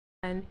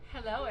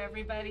Hello,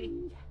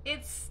 everybody.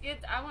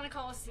 I want to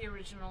call us the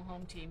original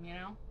home team. You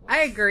know.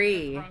 I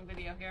agree. Wrong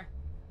video here.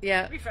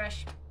 Yeah.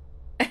 Refresh.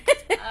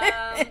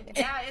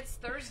 Yeah, it's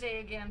Thursday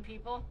again,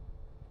 people,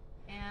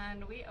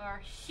 and we are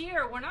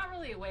here. We're not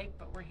really awake,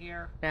 but we're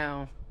here.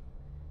 No,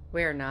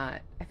 we're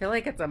not. I feel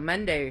like it's a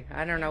Monday.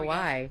 I don't know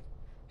why.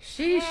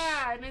 Sheesh.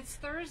 Yeah, and it's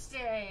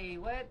Thursday.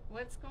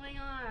 What's going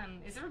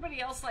on? Is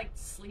everybody else like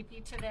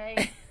sleepy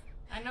today?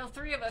 I know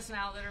 3 of us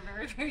now that are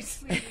very, very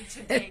sleepy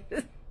today.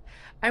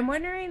 I'm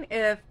wondering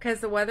if, because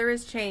the weather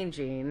is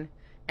changing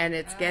and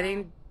it's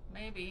getting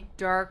maybe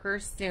darker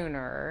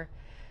sooner.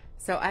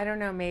 So I don't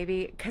know,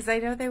 maybe, because I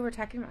know they were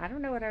talking, I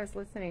don't know what I was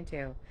listening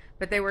to,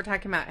 but they were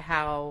talking about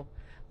how,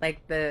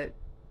 like, the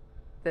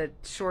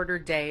shorter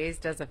days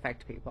does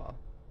affect people.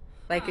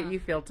 Like, you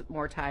feel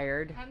more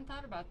tired. I hadn't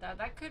thought about that.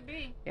 That could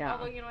be. Yeah.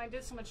 Although, you know, I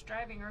did so much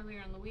driving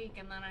earlier in the week,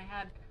 and then I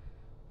had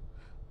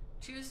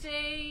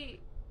Tuesday,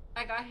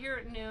 I got here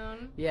at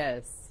noon.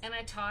 Yes. And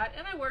I taught,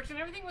 and I worked, and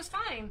everything was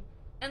fine.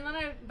 And then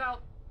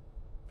about,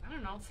 I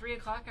don't know, 3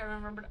 o'clock, I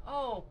remembered,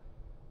 oh,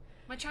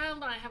 my child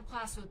and I have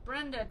class with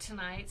Brenda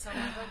tonight, so I'm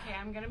like, okay,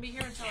 I'm going to be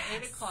here until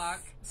 8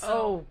 o'clock.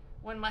 So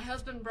when my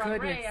husband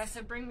brought Ray, I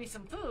said, bring me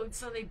some food.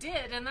 So they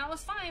did, and that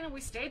was fine. And we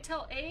stayed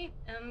till 8,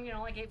 and, you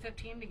know, like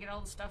 8:15 to get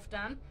all the stuff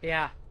done.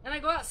 Yeah. And I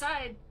go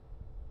outside,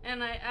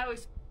 and I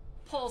always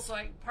pull so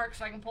I park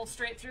so I can pull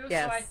straight through.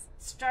 Yes. So I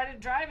started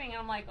driving, and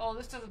I'm like, oh,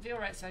 this doesn't feel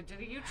right. So I did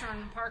a U-turn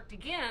and parked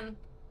again.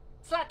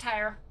 Flat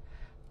tire.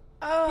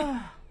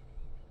 Oh.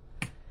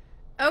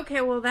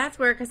 Okay, well, that's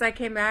weird, because I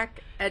came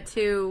back at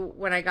 2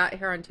 when I got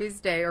here on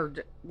Tuesday, or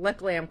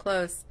luckily I'm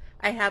close.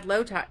 I had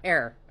low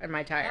air in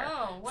my tire.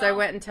 Oh, well, so I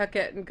went and took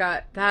it and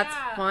got, that's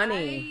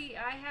funny.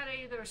 I had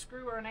either a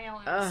screw or a nail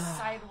in the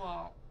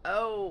sidewall.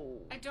 Oh.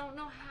 I don't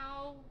know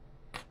how.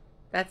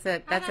 That's a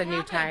new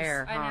happens.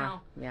 tire, huh? I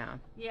know. Yeah.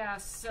 Yeah,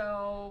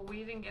 so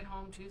we didn't get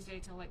home Tuesday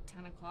till like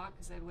 10 o'clock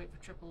because I had to wait for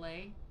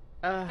AAA.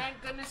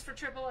 Thank goodness for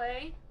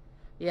AAA.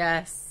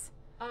 Yes.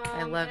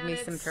 I love me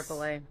some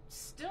AAA.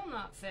 Still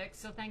not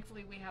fixed, so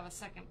thankfully we have a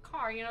second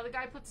car. You know, the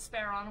guy put the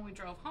spare on and we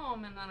drove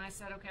home, and then I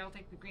said, okay, I'll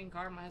take the green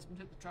car. My husband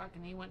took the truck,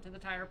 and he went to the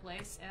tire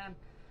place, and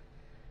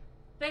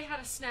they had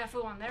a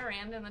snafu on their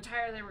end, and the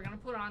tire they were going to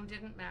put on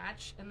didn't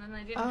match, and then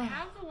they didn't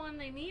have the one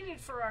they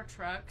needed for our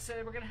truck, so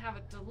they were going to have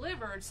it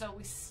delivered, so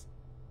we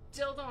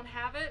still don't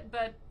have it,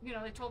 but, you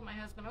know, they told my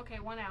husband, okay,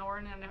 1 hour,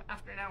 and then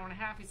after an hour and a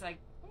half, he's like,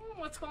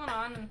 what's going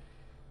on? And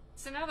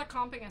so now they're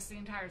comping us the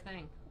entire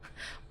thing.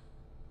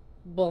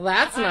 Well,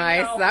 that's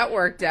nice. That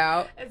worked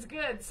out. It's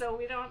good. So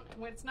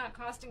it's not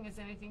costing us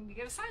anything to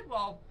get a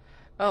sidewall.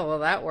 Oh, well,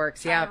 that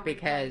works. Yeah,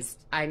 because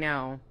I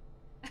know.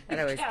 That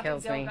always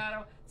kills me.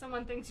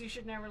 Someone thinks you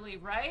should never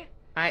leave, right?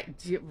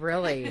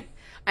 Really?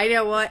 I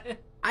know what.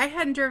 I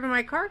hadn't driven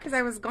my car because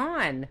I was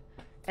gone.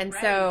 And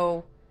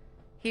so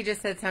he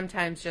just said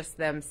sometimes just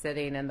them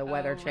sitting and the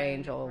weather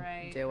change will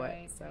do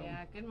it. So.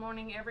 Yeah. Good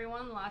morning,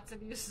 everyone. Lots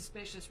of you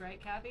suspicious,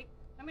 right, Kathy?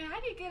 I mean,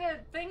 how do you get a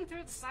thing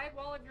through the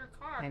sidewall of your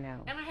car? I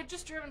know. And I had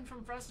just driven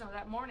from Fresno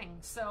that morning,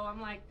 so I'm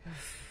like...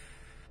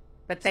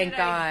 But thank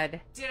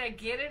God. Did I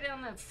get it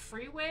on the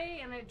freeway,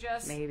 and it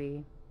just...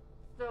 Maybe.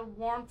 The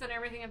warmth and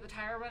everything of the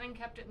tire running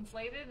kept it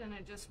inflated, and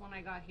it just, when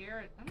I got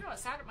here, I don't know, it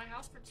sat at my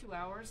house for 2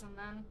 hours, and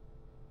then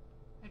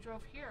I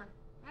drove here.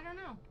 I don't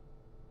know.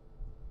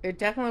 It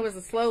definitely was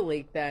a slow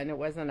leak then. It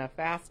wasn't a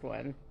fast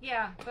one.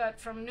 Yeah, but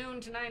from noon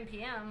to 9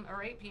 p.m.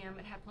 or 8 p.m.,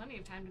 it had plenty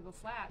of time to go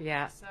flat.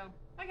 Yeah. So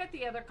I got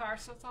the other car,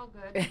 so it's all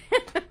good.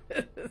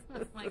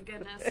 My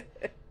goodness.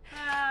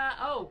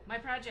 My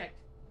project.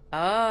 Oh.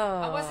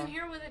 I wasn't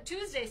here with it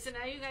Tuesday, so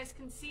now you guys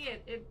can see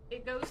it.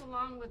 It goes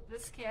along with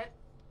this kit.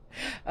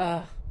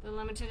 The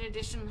limited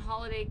edition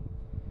holiday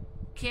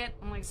kit.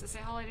 I'm like, to say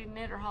holiday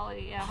knit or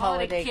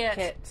holiday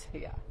kit.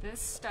 Yeah. This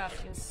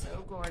stuff is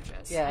so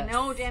gorgeous. Yes. I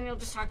know Daniel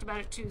just talked about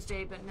it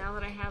Tuesday, but now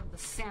that I have the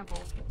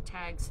samples with the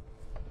tags,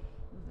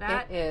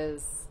 that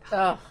is.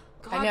 Oh,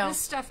 God, I know. This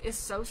stuff is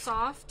so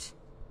soft.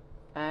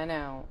 I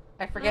know.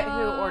 I forget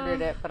who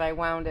ordered it, but I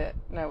wound it,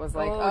 and I was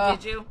like,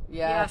 did you?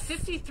 Yes. Yeah,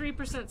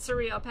 53%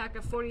 Surrey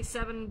alpaca,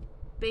 47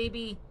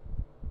 baby.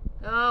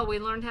 Oh, we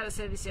learned how to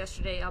say this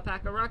yesterday.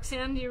 Alpaca.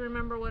 Roxanne, do you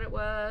remember what it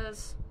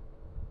was?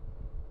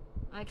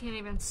 I can't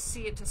even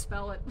see it to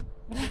spell it.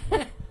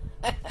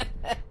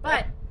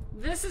 But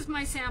this is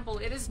my sample.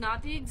 It is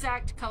not the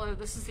exact color.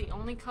 This is the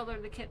only color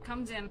the kit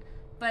comes in.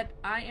 But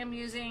I am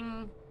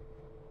using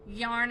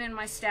yarn in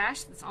my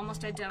stash that's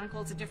almost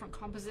identical. It's a different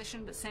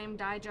composition, but same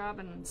dye job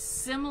and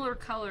similar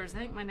colors. I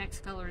think my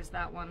next color is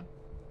that one.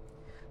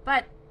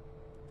 But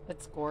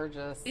it's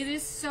gorgeous. It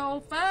is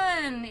so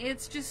fun.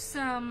 It's just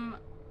some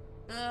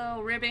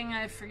ribbing.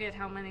 I forget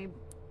how many,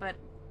 but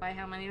by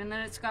how many. And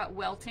then it's got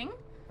welting.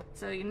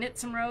 So you knit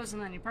some rows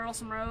and then you purl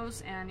some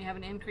rows, and you have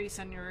an increase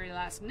on your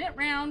last knit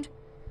round.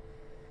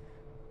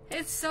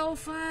 It's so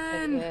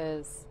fun. It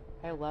is.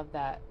 I love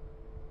that.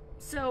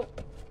 So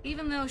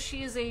even though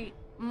she is a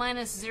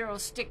 -0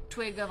 stick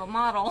twig of a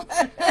model,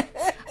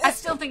 I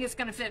still think it's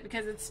going to fit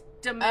because its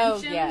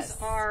dimensions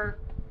are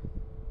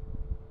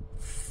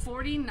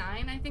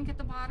 49, I think, at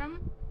the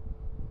bottom.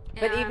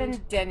 But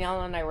even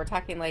Danielle and I were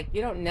talking, like,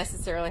 you don't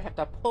necessarily have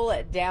to pull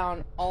it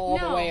down all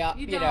the way up,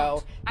 you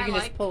know. You can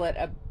just pull it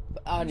up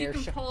on your shoulder.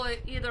 You can pull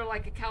it either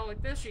like a cowl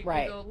like this, or you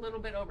can go a little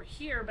bit over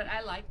here, but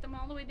I like them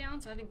all the way down,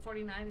 so I think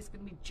 49 is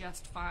going to be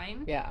just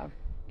fine. Yeah.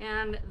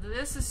 And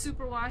this is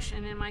superwash,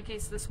 and in my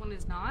case, this one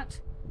is not.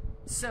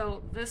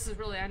 So this is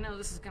really, I know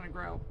this is going to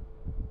grow.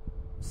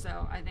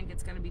 So I think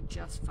it's going to be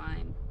just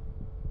fine.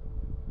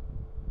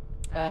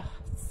 Ugh,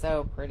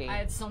 so pretty. I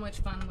had so much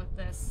fun with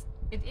this.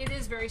 It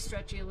is very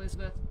stretchy,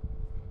 Elizabeth.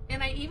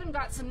 And I even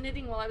got some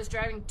knitting while I was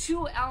driving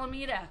to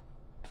Alameda.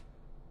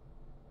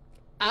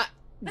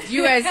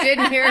 You guys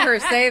didn't hear her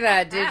say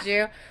that, did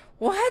you?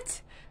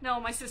 What? No,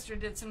 my sister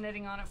did some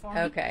knitting on it for me.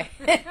 Okay.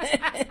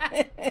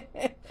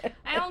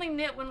 I only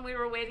knit when we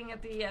were waiting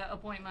at the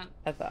appointment.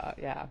 I thought,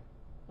 yeah.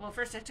 Well,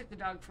 first I took the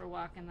dog for a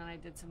walk, and then I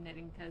did some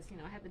knitting because, you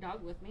know, I had the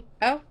dog with me.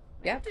 Oh,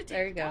 yep,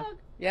 there you go. Dog.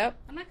 Yep.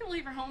 I'm not going to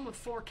leave her home with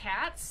 4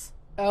 cats.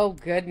 Oh,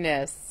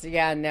 goodness.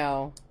 Yeah,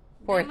 no.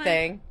 Poor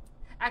thing.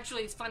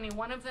 Actually, it's funny.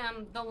 One of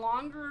them, the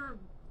longer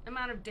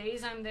amount of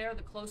days I'm there,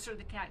 the closer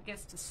the cat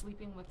gets to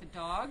sleeping with the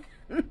dog.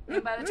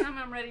 And by the time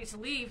I'm ready to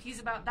leave, he's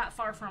about that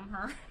far from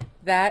her.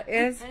 That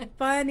is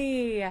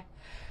funny.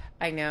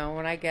 I know.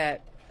 When I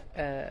get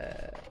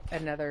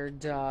another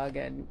dog,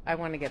 and I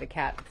want to get a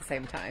cat at the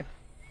same time.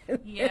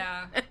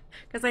 Yeah.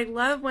 Because I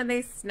love when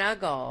they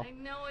snuggle. I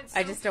know, it's so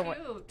I just don't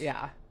cute. want.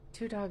 Yeah.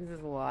 2 dogs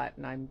is a lot,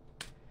 and I'm.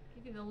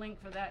 Give you the link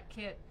for that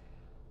kit.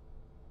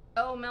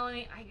 Oh,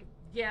 Melanie,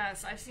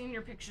 yes, I've seen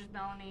your pictures,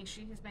 Melanie.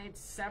 She has made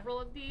several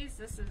of these.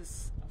 This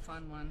is a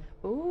fun one.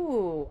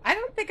 Ooh, I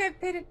don't think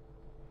I've paid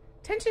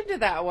attention to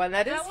that one.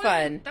 That is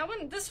fun.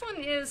 This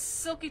one is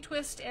Silky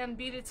Twist and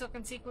Beaded Silk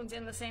and Sequins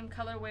in the same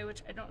colorway,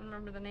 which I don't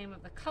remember the name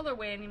of the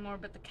colorway anymore,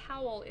 but the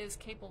cowl is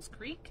Caples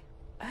Creek.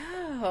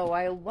 Oh,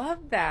 I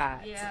love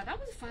that. Yeah, that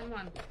was a fun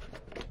one.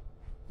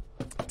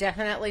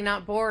 Definitely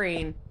not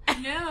boring.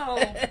 No,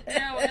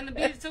 and the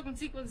Beaded Silk and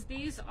Sequins,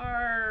 these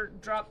are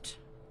drop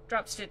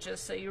stitches,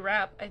 so you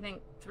wrap, I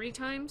think, 3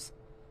 times,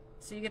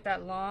 so you get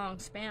that long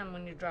span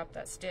when you drop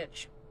that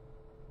stitch.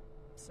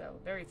 So,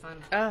 very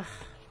fun. Ugh,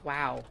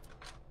 wow.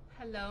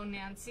 Hello,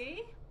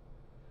 Nancy.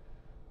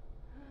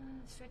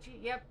 Stretchy,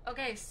 yep.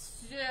 Okay,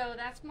 so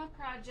that's my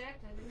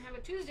project. I didn't have a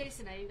Tuesday,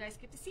 so now you guys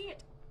get to see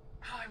it.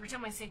 Oh, every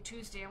time I say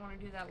Tuesday, I want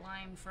to do that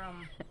line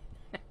from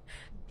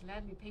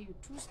Gladly Pay You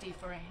Tuesday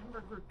for a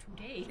Hamburger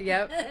Today.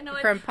 Yep, no,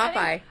 from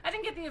Popeye. I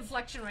didn't get the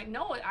inflection right.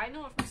 No, I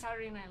know it from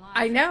Saturday Night Live.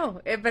 I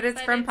know, but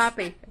it's from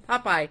Popeye.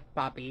 Popeye.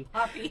 Poppy.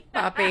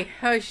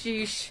 Oh,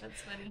 sheesh.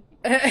 That's funny.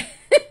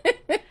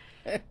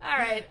 All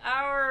right,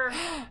 our...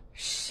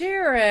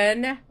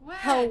 Sharon, what?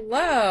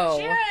 hello.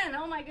 Sharon,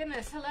 oh my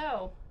goodness,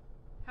 hello.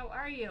 How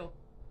are you?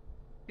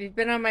 You've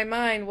been on my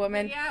mind,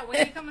 woman. Yeah, when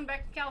are you coming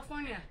back to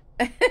California?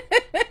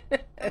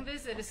 Come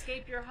visit,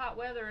 escape your hot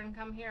weather, and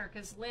come here.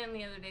 Because Lynn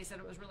the other day said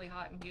it was really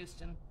hot in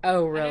Houston.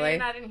 Oh, really? I mean,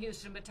 not in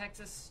Houston, but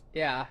Texas.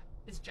 Yeah.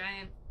 Is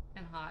giant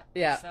and hot.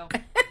 Yeah. So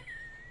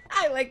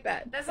I like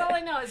that. that's all I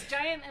know. It's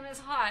giant and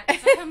it's hot.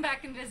 So come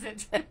back and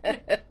visit.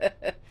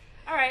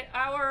 All right,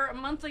 our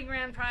monthly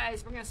grand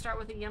prize. We're going to start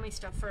with the yummy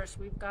stuff first.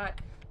 We've got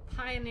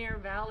Pioneer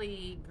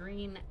Valley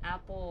green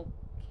apple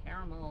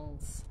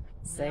caramels.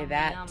 Say Yum,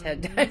 that yum.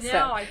 10 times.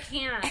 No, I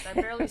can't. I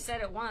barely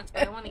said it once,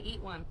 but I want to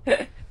eat one.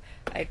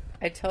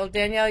 I told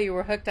Danielle you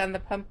were hooked on the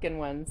pumpkin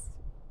ones.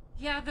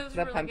 Yeah, those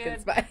The are really pumpkin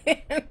good. spice.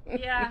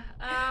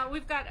 Yeah,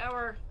 we've got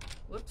our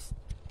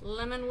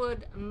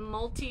Lemonwood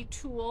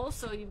multi-tool.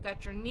 So you've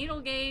got your needle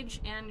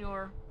gauge and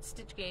your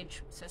stitch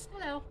gauge. It says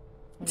hello.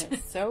 And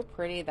it's so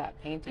pretty,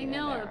 that painting. I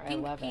know, in there. a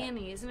pink I love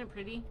peony, it. isn't it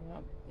pretty?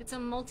 Yep. It's a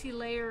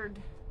multi-layered.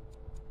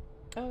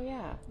 Oh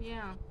yeah.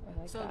 Yeah. I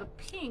like So that. the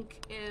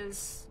pink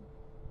is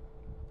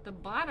the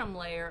bottom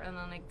layer, and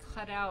then they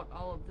cut out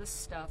all of this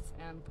stuff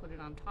and put it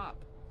on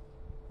top.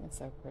 It's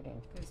so pretty.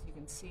 Because you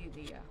can see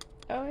the,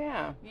 Oh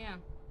yeah. yeah.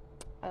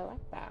 I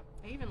like that.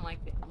 I even like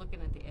looking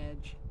at the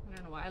edge. I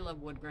don't know why. I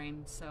love wood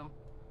grain, so.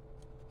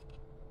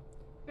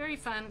 Very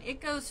fun.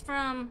 It goes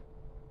from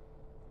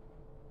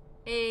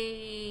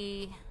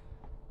it's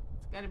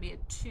got to be a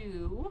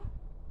 2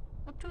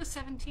 up to a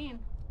 17.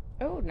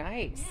 Oh,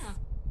 nice. Yeah.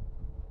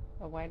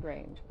 A wide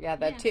range. Yeah,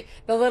 Yeah.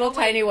 the little Oh, wait.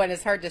 tiny one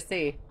is hard to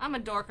see. I'm a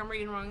dork. I'm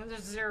reading wrong.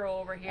 There's 0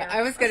 over here.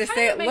 I was going to trying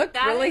say it make looked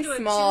that really into a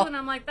small. 2, and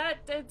I'm like,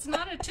 it's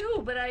not a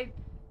 2, but I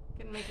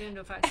can make it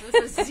into a 5. So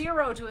this is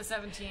 0 to a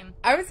 17.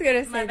 I was going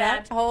to say My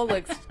that bad. hole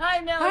looks I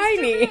know.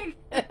 tiny.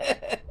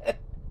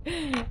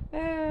 It's too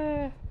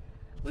big.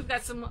 We've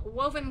got some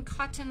woven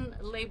cotton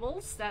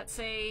labels that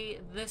say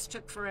 "This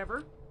took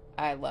forever."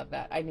 I love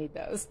that. I need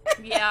those.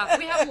 Yeah,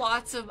 we have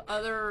lots of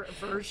other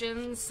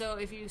versions. So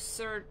if you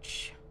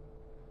search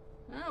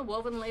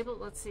woven label,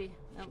 let's see.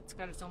 Oh, it's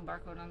got its own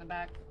barcode on the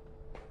back.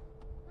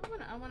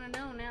 I want to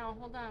know now.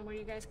 Hold on, where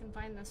you guys can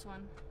find this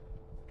one.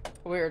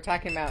 We were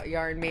talking about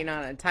yarn being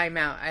on a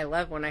timeout. I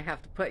love when I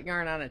have to put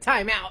yarn on a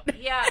timeout.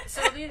 Yeah,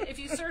 so if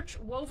you search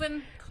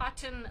woven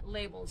cotton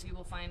labels, you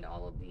will find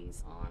all of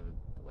these on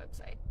the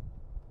website.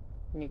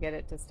 Can you get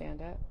it to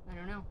stand up? I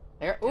don't know.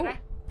 There. Did Ooh, I?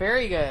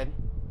 very good.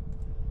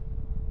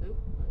 Oop,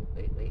 let me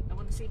Wait, I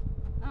want to see.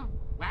 Oh,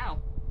 wow.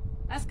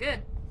 That's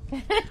good.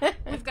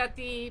 We've got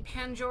the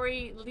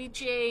Panjori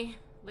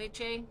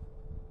Leche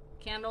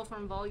candle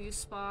from Volume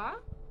Spa,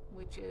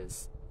 which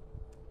is...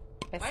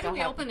 Why did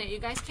we open it? You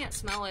guys can't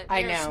smell it.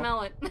 I know.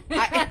 Smell it.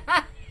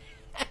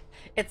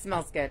 It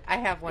smells good. I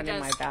have one in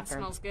my bathroom.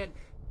 It smells good.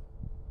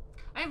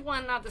 I have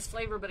one, not this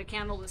flavor, but a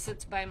candle that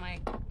sits by my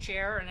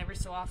chair, and every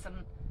so often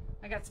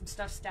I got some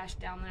stuff stashed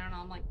down there, and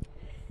I'm like,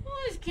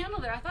 oh, there's a candle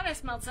there. I thought I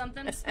smelled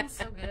something. It smells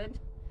so good.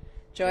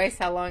 Joyce,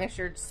 how long has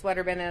your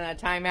sweater been in a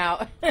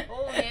timeout?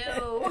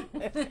 Oh,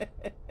 no.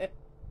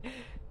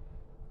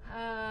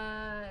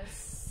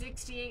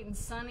 68 and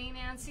sunny,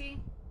 Nancy.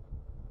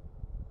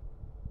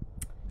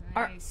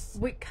 Nice.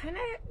 We kind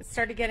of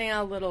started getting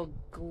a little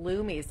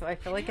gloomy, so I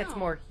feel like it's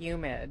more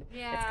humid.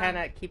 Yeah. It's kind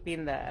of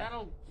keeping the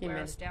That'll wear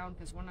us down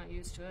because we're not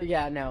used to it.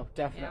 Yeah, no,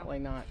 definitely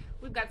not.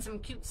 We've got some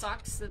cute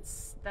socks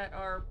that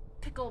are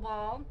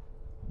pickleball.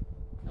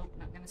 Nope,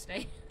 not going to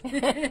stay.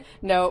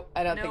 Nope,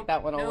 I don't think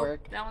that one will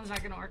work. That one's not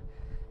going to work.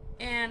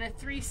 And a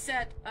 3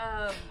 set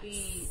of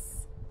the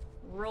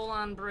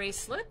roll-on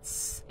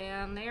bracelets,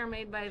 and they are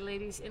made by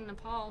ladies in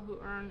Nepal who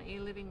earn a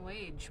living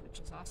wage, which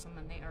is awesome,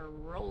 and they are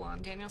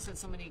roll-on. Danielle said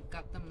somebody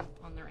got them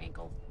on their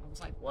ankle. I was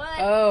like, what?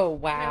 Oh,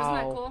 wow. Isn't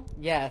that cool?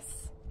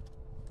 Yes.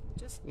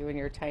 Just you and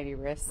your tiny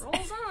wrists.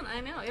 rolls on. I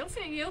know. It'll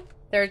fit you.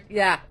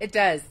 Yeah, it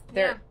does.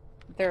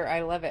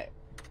 I love it.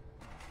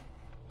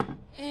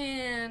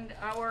 And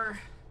our,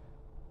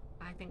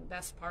 I think,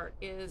 best part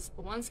is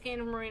 1 skein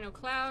of Merino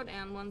Cloud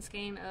and 1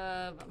 skein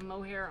of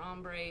Mohair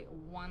Ombre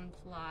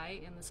 1-ply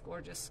in this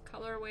gorgeous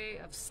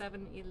colorway of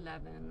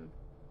 711.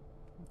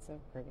 It's so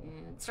pretty.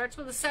 And it starts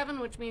with a 7,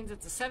 which means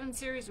it's a 7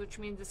 series, which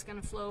means it's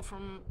going to flow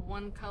from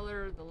one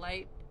color, the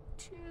light,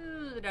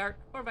 to the dark,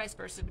 or vice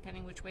versa,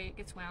 depending which way it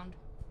gets wound.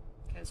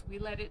 Because we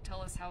let it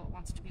tell us how it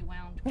wants to be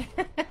wound.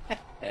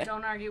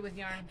 Don't argue with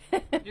yarn.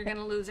 You're going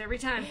to lose every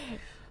time.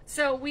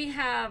 So we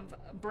have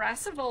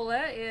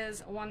Brassavola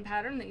is one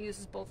pattern that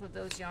uses both of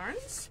those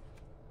yarns.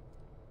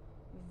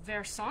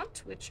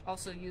 Versant, which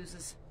also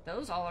uses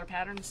those. All our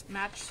patterns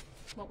match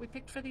what we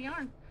picked for the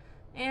yarn.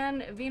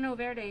 And Vino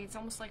Verde, it's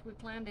almost like we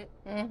planned it.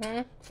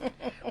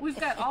 Mm-hmm. We've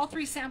got all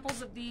 3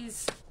 samples of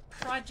these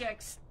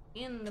projects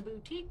in the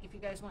boutique. If you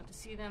guys want to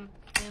see them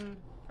in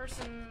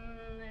person,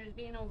 there's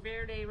Vino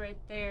Verde right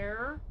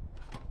there.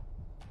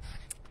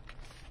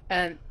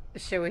 And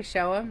should we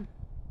show them?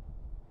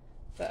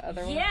 The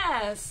other one?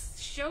 Yes,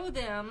 show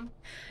them.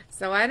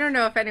 So I don't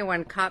know if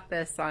anyone caught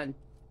this on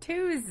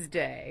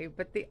Tuesday,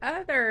 but the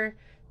other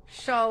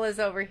shawl is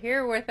over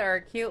here with our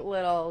cute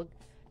little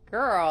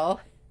girl.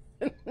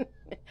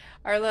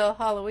 Our little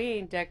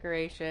Halloween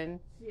decoration.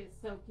 She is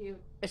so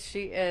cute.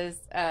 She is,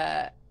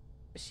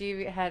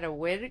 she had a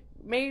wig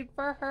made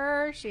for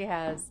her. She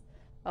has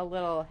a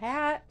little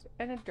hat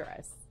and a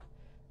dress.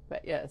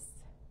 But yes,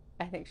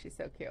 I think she's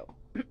so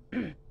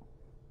cute.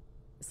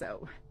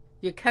 So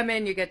you come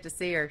in, you get to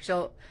see her.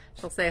 She'll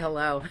say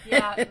hello.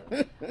 Yeah,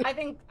 I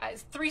think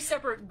 3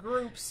 separate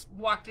groups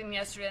walked in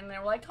yesterday, and they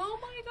were like, "Oh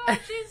my God,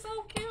 she's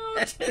so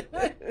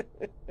cute."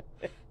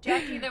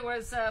 Jackie, there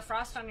was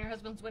frost on your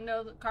husband's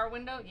car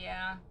window.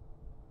 Yeah,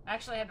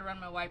 actually, I had to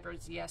run my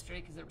wipers yesterday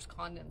because there was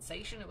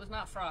condensation. It was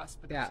not frost,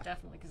 but it was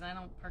definitely because I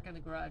don't park in the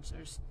garage.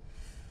 There's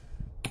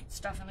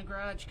stuff in the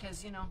garage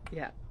because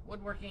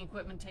woodworking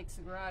equipment takes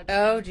the garage.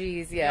 Oh,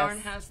 geez, yes. Yarn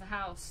has the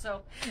house.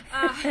 So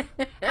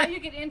how you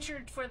get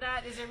entered for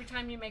that is every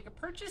time you make a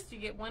purchase, you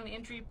get 1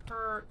 entry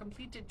per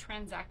completed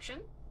transaction.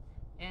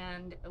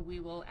 And we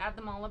will add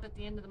them all up at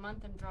the end of the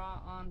month and draw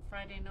on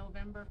Friday,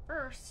 November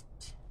 1st.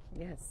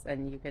 Yes,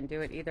 and you can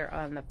do it either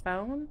on the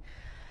phone,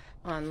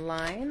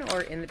 online,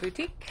 or in the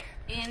boutique.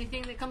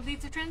 Anything that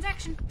completes a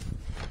transaction.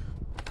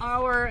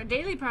 Our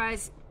daily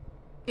prize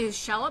is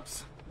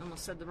shallops. I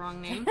almost said the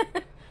wrong name.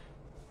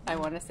 I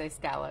want to say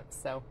scallops,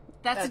 so.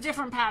 That's a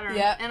different pattern.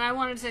 Yeah. And I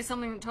wanted to say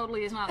something that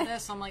totally is not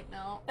this. So I'm like,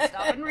 no,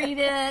 stop and read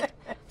it.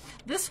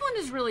 This one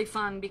is really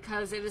fun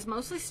because it is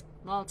mostly,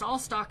 well, it's all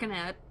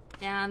stockinette.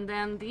 And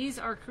then these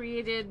are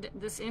created,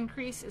 this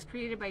increase is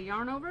created by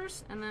yarn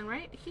overs. And then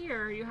right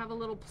here, you have a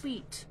little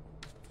pleat.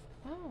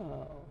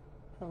 Oh,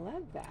 I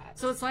love that.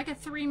 So it's like a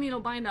 3-needle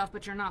bind off,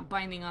 but you're not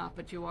binding off,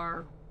 but you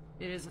are,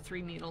 it is a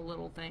 3-needle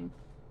little thing.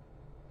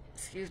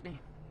 Excuse me.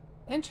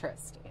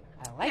 Interesting.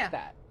 I like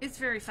that. It's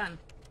very fun.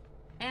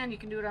 And you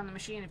can do it on the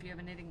machine if you have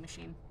a knitting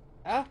machine.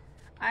 Oh.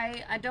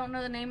 I don't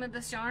know the name of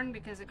this yarn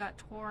because it got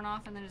torn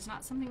off and then it's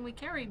not something we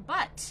carried,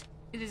 but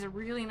it is a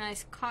really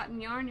nice cotton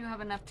yarn. You have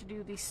enough to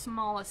do the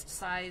smallest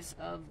size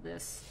of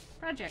this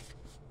project.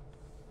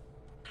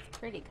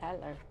 Pretty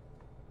color.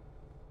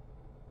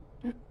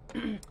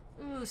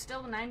 Ooh,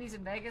 still the 90s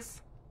in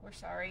Vegas. We're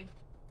sorry.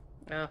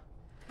 Oh.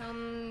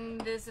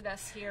 Come visit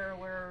us here.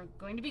 We're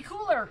going to be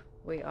cooler.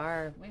 We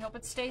are. We hope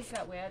it stays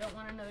that way. I don't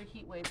want another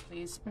heat wave,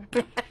 please.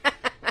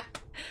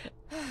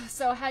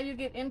 So how you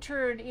get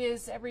entered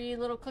is every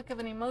little click of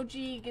an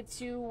emoji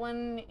gets you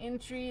 1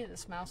 entry.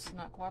 This mouse is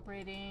not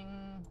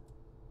cooperating.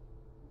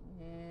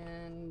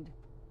 And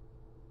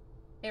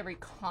Every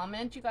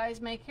comment you guys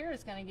make here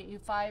is going to get you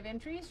 5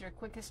 entries. Your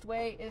quickest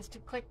way is to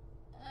click,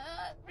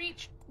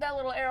 reach that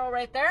little arrow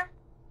right there.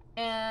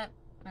 And,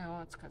 oh,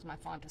 it's because my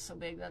font is so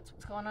big. That's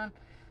what's going on.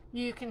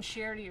 You can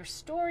share to your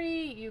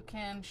story. You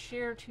can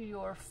share to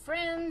your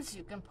friends.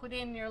 You can put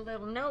in your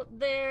little note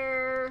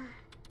there.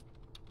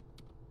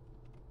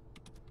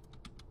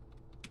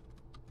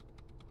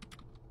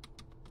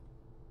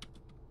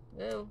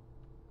 Ooh.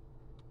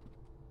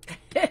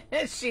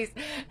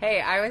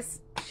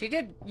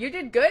 You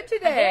did good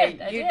today.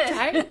 I did.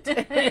 Typed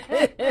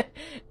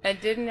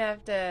and didn't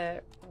have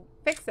to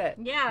fix it.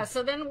 Yeah,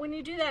 so then when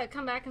you do that,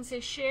 come back and say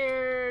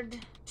shared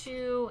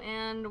to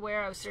and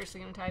where. I was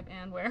seriously going to type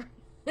and where.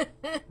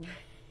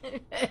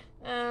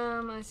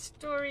 My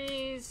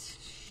stories,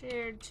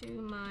 shared to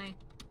my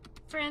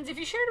friends. If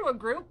you share to a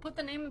group, put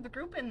the name of the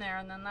group in there,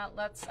 and then that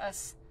lets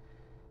us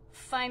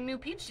find new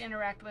peeps to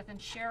interact with and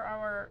share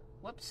our,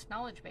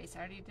 knowledge base. I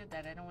already did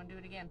that. I don't want to do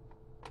it again.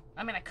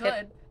 I mean, I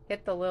could.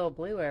 Hit the little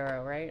blue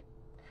arrow, right?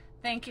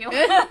 Thank you.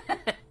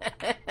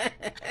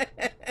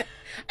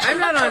 I'm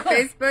not on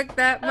Facebook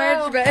that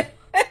much, but...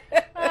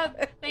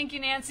 thank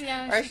you, Nancy.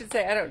 Or I should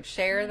say, I don't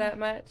share that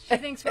much. She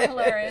thinks we're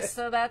hilarious,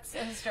 so that's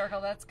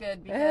historical. That's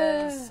good,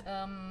 because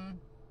I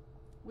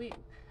was going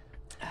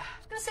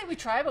to say we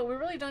try, but we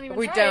really don't even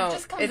try. Don't. It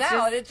just comes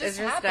out. It just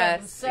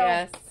happens. Us. So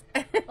yes.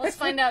 let's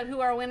find out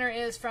who our winner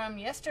is from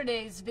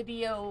yesterday's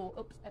video.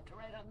 Oops, I have to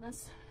write on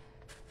this.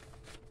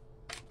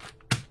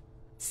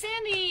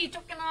 Sandy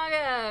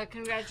Tokunaga,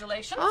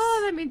 congratulations.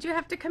 Oh, that means you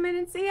have to come in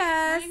and see us.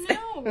 I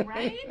know,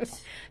 right?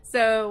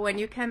 So when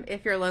you come,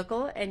 if you're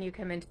local and you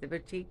come into the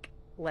boutique,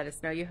 let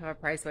us know you have a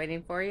prize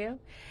waiting for you.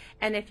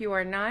 And if you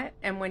are not,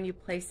 and when you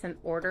place an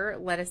order,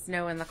 let us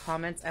know in the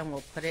comments and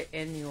we'll put it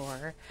in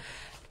your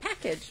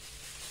package.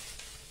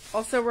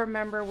 Also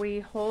remember,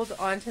 we hold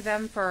on to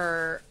them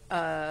for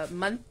a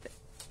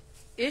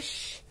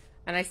month-ish.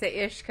 And I say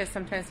ish because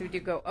sometimes we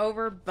do go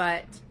over,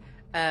 but...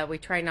 we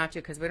try not to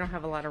because we don't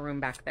have a lot of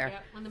room back there. Yeah,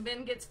 when the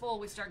bin gets full,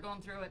 we start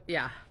going through it.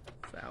 Yeah,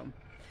 so,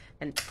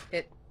 and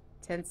it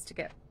tends to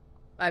get,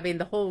 I mean,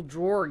 the whole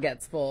drawer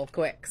gets full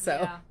quick, so.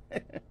 Yeah.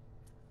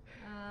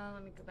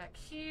 Let me go back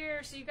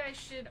here. So you guys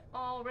should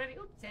already,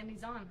 oops,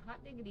 Sandy's on,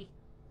 hot diggity.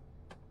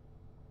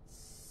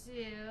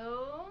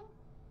 So,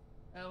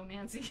 oh,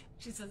 Nancy,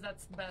 she says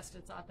that's the best,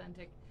 it's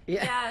authentic.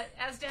 Yeah,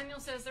 as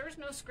Daniel says, there's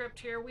no script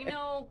here. We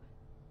know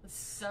the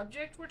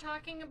subject we're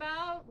talking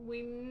about.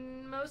 We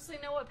mostly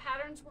know what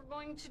patterns we're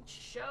going to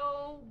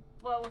show,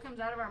 but what comes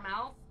out of our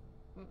mouth.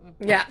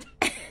 Yeah.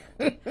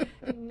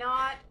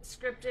 Not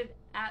scripted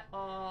at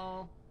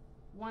all.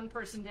 One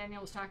person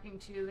Daniel was talking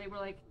to, they were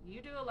like,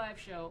 you do a live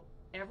show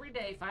every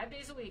day, 5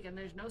 days a week, and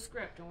there's no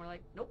script. And we're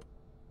like, nope.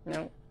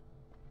 No.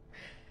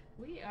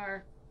 We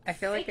are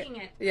faking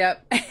it.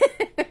 Yep.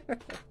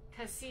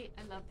 Because, see,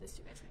 I love this,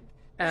 you guys.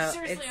 There's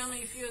seriously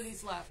only a few of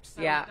these left,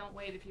 so don't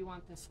wait if you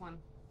want this one.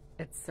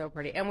 It's so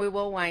pretty. And we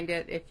will wind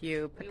it if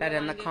you put that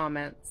in the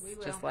comments.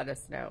 Just let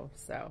us know.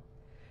 So,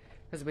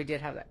 because we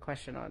did have that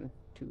question on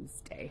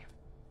Tuesday.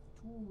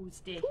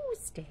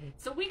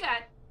 So we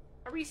got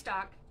a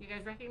restock. You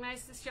guys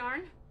recognize this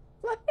yarn?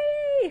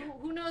 Fluffy!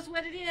 Who knows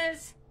what it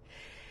is?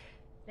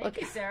 Thank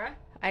you, Sarah.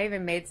 I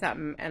even made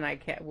something and I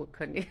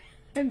couldn't even.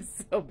 I'm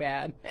so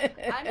bad.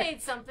 I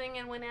made something,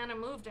 and when Anna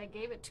moved, I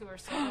gave it to her,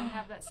 so I don't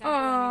have that sample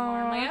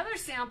anymore. My other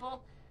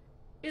sample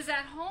is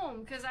at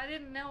home because I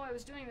didn't know I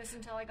was doing this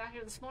until I got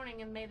here this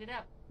morning and made it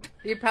up.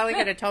 You probably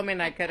could have told me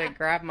and I could have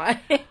grabbed mine.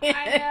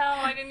 I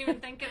know, I didn't even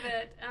think of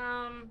it.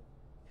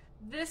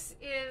 This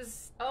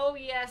is, oh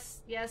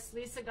yes,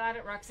 Lisa got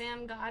it,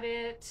 Roxanne got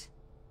it.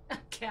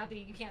 Kathy,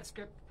 you can't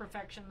script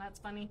perfection, that's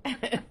funny.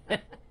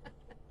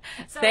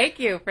 So, thank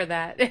you for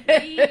that.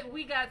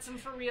 we got some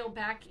Furreal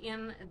back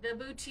in the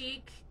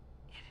boutique.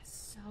 It is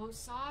so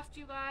soft,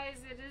 you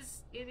guys. It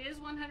is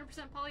 100%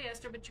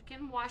 polyester, but you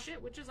can wash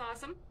it, which is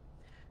awesome.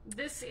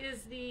 This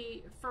is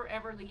the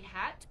Everly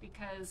hat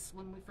because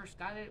when we first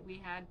got it,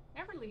 we had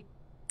Everly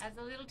as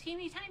a little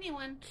teeny tiny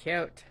one.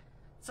 Cute.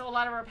 So a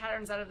lot of our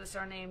patterns out of this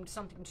are named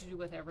something to do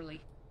with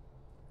Everly.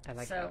 I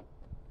like that. So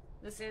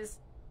this is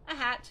a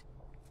hat.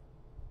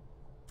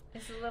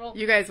 It's a little.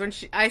 You guys, when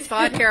I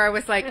saw it here, I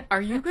was like, "Are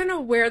you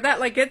gonna wear that?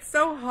 Like it's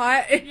so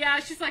hot."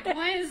 Yeah, she's like,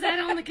 "Why is that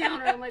on the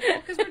counter?" I'm like,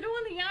 "Well, because we're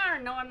doing the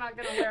yarn." No, I'm not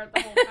gonna wear it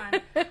the whole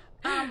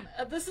time.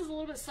 This is a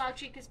little bit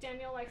slouchy because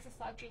Danielle likes a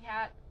slouchy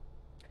hat.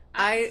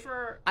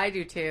 I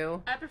do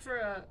too. I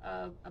prefer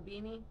a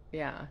beanie.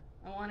 Yeah.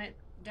 I want it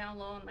down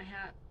low on my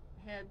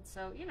head,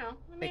 so you know.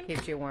 I mean, it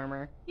keeps you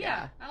warmer.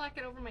 Yeah, I like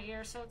it over my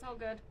ears, so it's all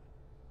good.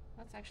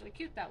 That's actually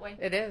cute that way.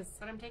 It is.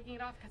 But I'm taking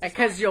it off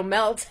because you'll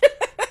melt.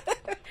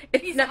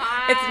 It's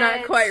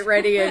not quite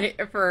ready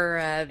for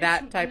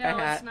that type of hat.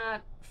 No, it's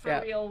not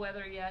for real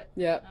weather yet.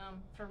 Yep.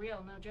 For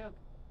real, no joke.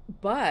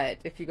 But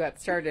if you got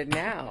started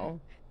now,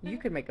 you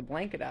could make a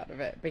blanket out of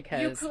it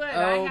because you could.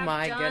 Oh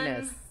my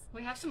goodness.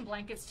 We have some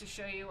blankets to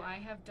show you. I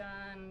have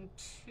done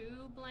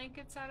 2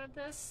 blankets out of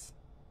this.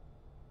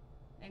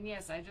 And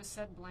yes, I just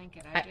said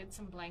blanket. I did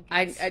some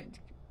blankets.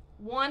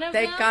 One of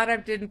them. Thank God I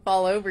didn't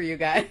fall over you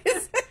guys.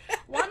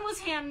 One was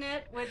hand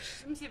knit, which,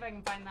 let me see if I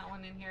can find that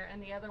one in here,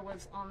 and the other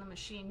was on the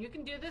machine. You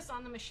can do this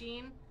on the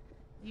machine.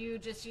 You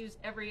just use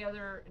every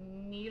other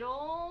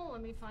needle.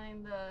 Let me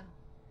find the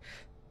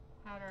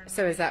pattern.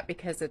 So is that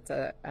because it's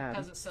a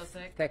because it's so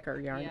thick?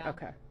 Thicker yarn? Yeah.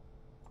 Okay.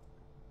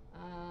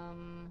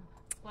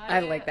 Claudia, I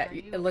like that.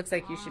 It looks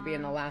like you should be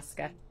in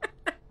Alaska.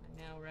 I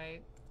know,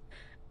 right?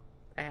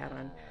 I had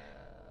one.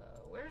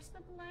 Where's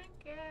the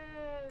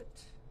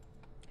blanket?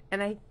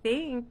 And I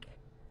think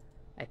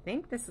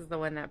this is the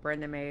one that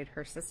Brenda made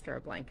her sister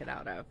a blanket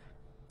out of.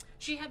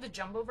 She had the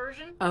jumbo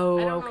version. Oh,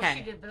 I don't okay. know if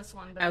she did this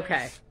one. But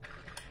Okay.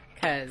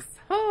 Because,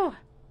 oh.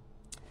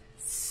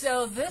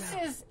 So this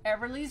is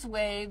Everly's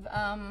Wave.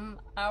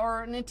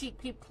 Our Knitique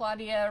peep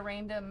Claudia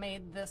Reinda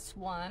made this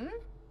one.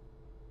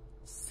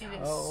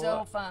 It is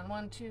so fun.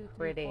 1, 2,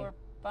 3, 4,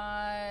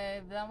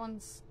 5. That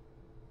one's.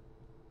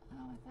 Oh,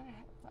 I thought I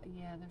had.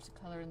 Yeah, there's a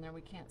color in there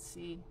we can't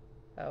see.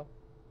 Oh.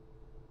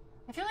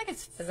 I feel like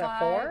it's 5. Is that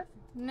 4?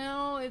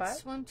 No,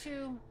 it's 5? 1, 2.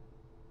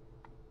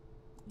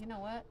 You know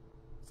what?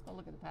 Let's go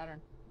look at the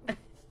pattern.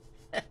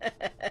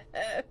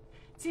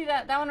 See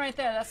that one right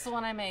there? That's the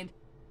one I made.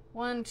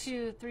 1,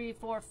 2, 3,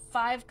 4,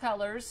 5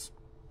 colors,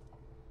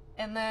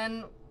 and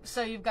then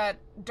so you've got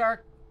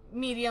dark,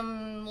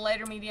 medium,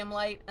 lighter, medium,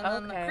 light, and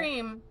then the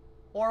cream,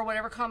 or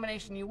whatever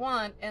combination you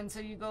want. And so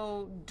you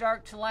go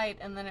dark to light,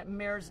 and then it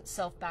mirrors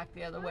itself back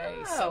the other way.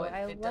 So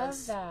I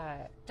love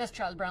that. Does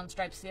Charlie Brown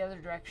stripes the other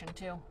direction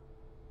too.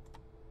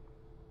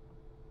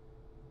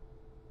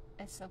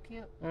 It's so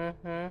cute.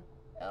 Mm-hmm.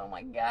 Oh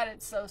my God,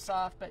 it's so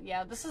soft. But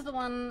yeah, this is the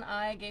one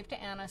I gave to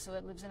Anna, so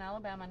it lives in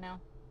Alabama now.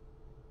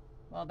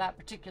 Well, that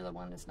particular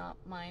one is not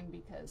mine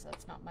because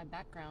that's not my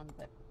background,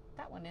 but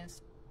that one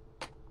is.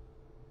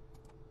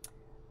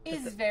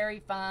 It's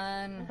very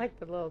fun. I like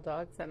the little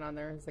dog sitting on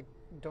there. It's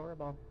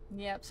adorable.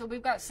 Yep, so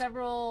we've got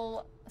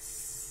several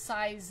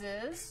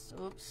sizes.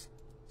 Oops,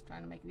 just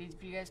trying to make it easy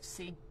for you guys to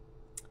see.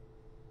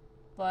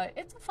 But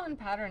it's a fun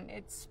pattern.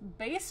 It's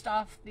based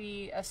off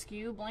the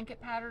Askew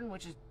blanket pattern,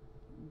 which is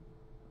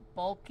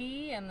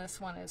bulky, and this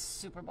one is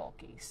super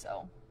bulky,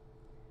 so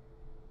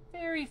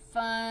very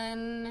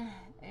fun.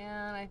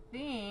 And I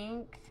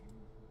think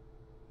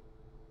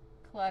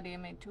Claudia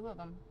made 2 of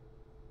them.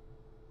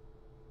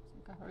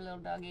 So got her little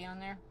doggy on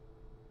there,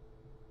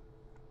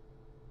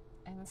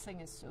 and this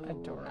thing is so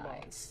adorable.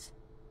 nice.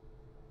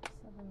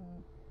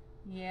 7,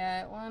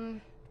 yeah,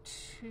 1,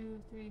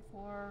 2, 3,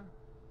 4.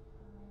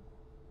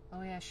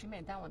 Oh yeah, she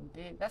made that one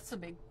big. That's the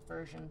big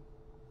version.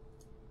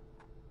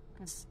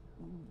 Because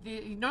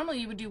normally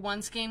you would do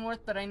 1 skein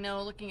worth, but I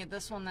know looking at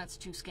this one, that's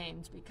 2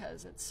 skeins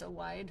because it's so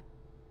wide.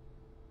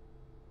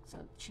 So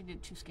she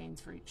did 2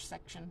 skeins for each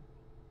section.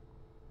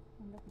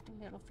 And look at the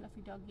little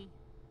fluffy doggy.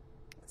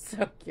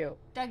 So cute.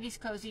 Doggy's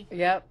cozy.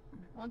 Yep.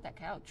 I want that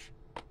couch.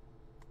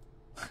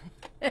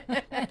 All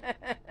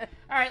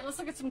right, let's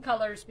look at some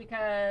colors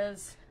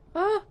because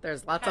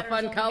there's lots of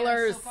fun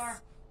colors.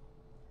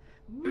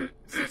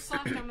 So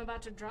soft, I'm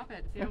about to drop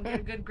it if you don't get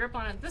a good grip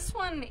on it. This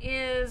one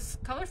is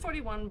color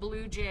 41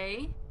 Blue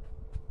Jay.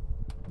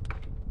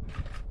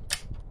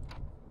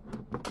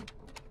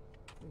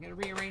 We gotta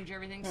rearrange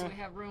everything so we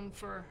have room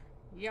for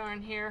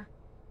yarn here.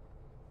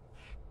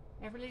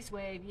 Everly's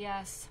Wave,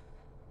 yes.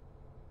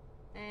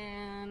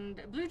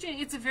 And Blue Jay,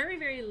 it's a very,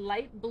 very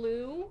light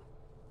blue.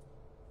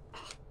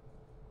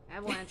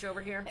 Avalanche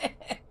over here.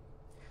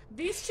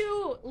 These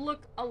two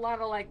look a lot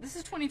alike. This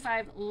is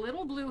 25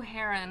 Little Blue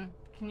Heron.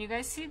 Can you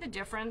guys see the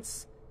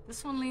difference?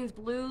 This one leans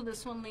blue,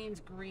 this one leans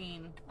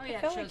green. Oh yeah,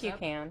 I feel it shows like you up.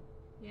 can.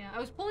 Yeah, I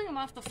was pulling them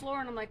off the floor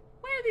and I'm like,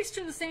 why are these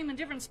two the same in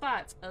different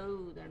spots?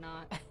 Oh, they're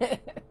not. Yeah,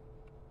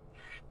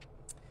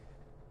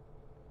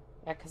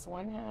 because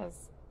one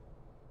has.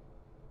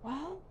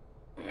 Well,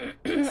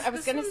 I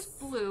was gonna. This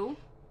one's blue.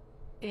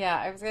 Yeah,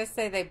 I was gonna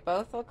say they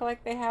both look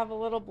like they have a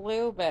little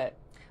blue, but.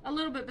 A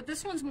little bit, but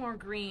this one's more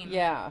green.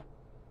 Yeah.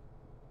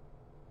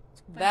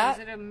 Is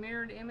it a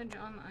mirrored image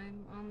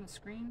on the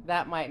screen?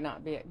 That might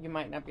not be. You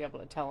might not be able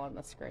to tell on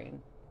the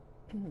screen.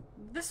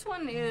 This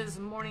one is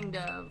Morning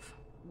Dove.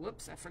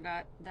 Whoops, I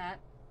forgot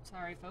that.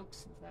 Sorry,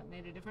 folks, if that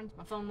made a difference.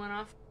 My phone went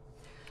off.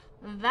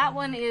 That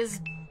one is,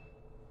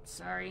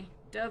 sorry,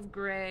 Dove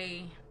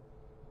Gray.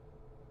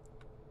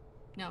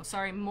 No,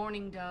 sorry,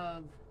 Morning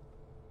Dove.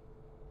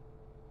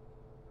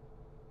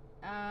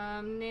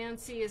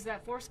 Nancy, is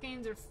that 4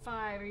 skeins or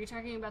 5? Are you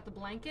talking about the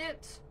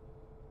blanket?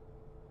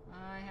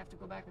 I have to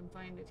go back and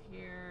find it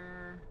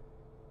here.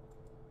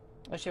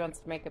 Well, she wants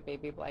to make a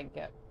baby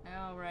blanket.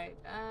 Oh, right.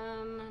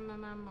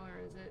 Where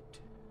is it?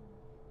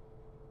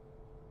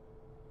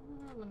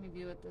 Let me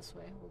view it this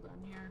way. Hold on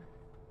here.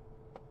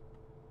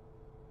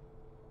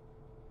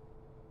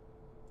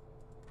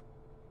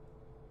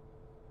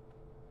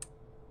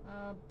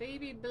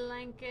 Baby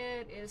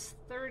blanket is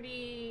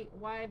 30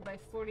 wide by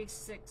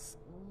 46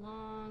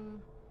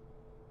 long.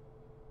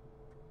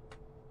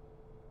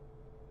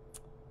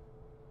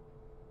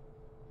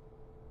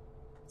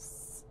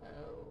 So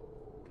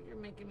you're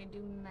making me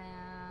do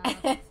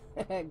math.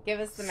 Give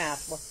us the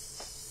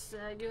math.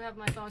 I do have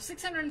my phone.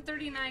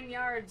 639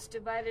 yards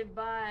divided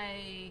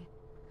by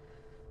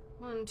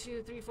 1,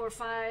 2, 3, 4,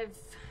 5.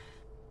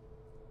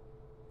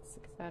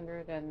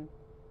 600 and...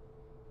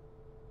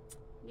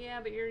 Yeah,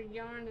 but your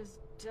yarn is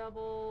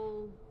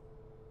double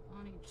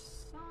on each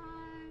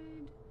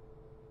side.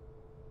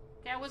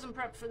 Okay, I wasn't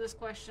prepped for this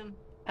question.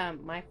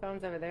 My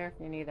phone's over there if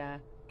you need a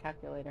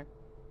calculator.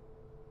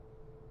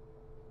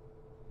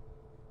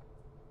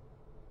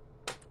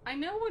 I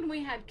know when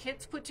we had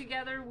kits put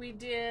together, we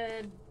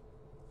did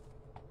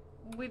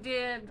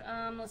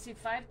let's see,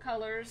 5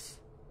 colors.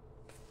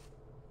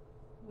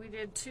 We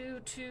did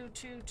 2, 2,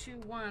 2, 2,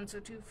 1, so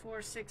 2,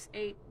 4, 6,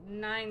 8,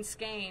 9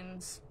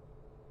 skeins,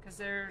 because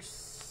there's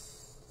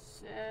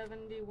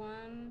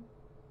 71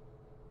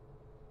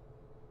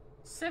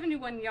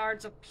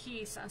 yards a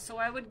piece. So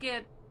I would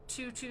get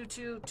 2, 2,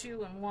 2,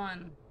 2, and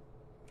 1.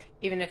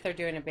 Even if they're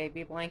doing a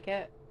baby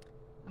blanket?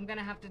 I'm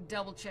gonna have to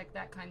double check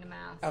that kind of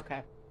math.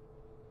 Okay.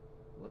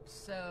 Whoops.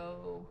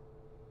 So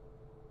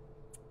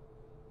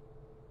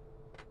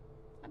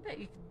I bet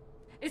you could.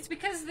 It's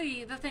because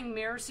the thing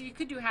mirrors, so you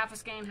could do half a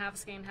skein, half a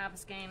skein, half a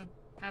skein,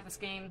 half a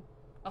skein,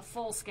 a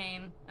full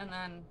skein, and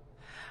then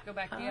go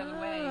back the other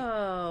way.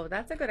 Oh,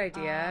 that's a good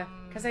idea.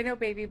 Because I know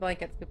baby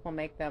blankets, people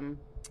make them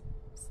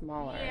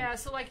smaller. Yeah,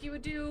 so like you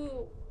would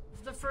do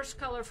the first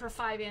color for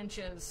 5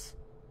 inches.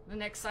 The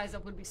next size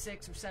up would be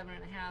 6 or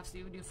 7.5. So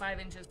you would do 5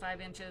 inches,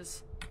 5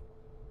 inches.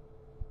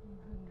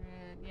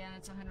 100. Yeah, and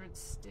it's 100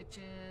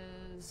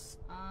 stitches.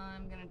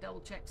 I'm gonna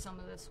double check some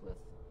of this with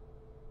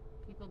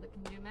people that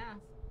can do math.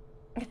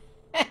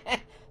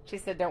 She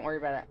said, "Don't worry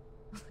about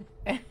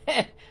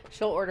it."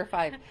 She'll order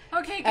 5.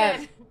 Okay,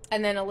 good.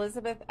 And then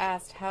Elizabeth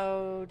asked,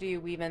 "How do you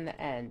weave in the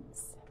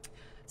ends?"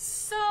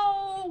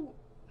 So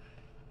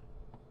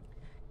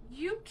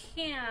you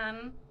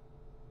can.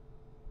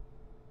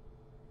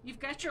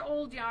 You've got your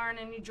old yarn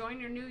and you join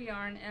your new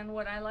yarn, and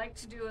what I like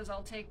to do is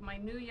I'll take my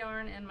new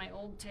yarn and my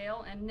old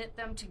tail and knit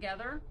them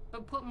together,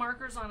 but put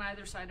markers on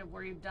either side of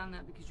where you've done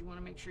that because you want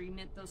to make sure you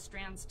knit those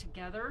strands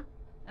together,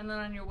 and then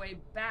on your way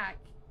back,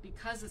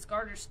 because it's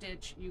garter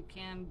stitch, you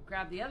can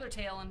grab the other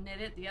tail and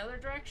knit it the other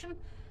direction.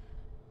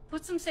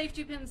 Put some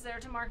safety pins there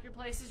to mark your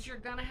places. You're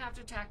gonna have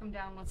to tack them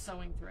down with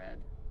sewing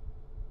thread.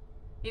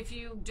 If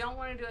you don't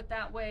want to do it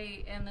that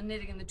way and the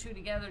knitting and the two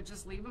together,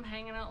 just leave them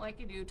hanging out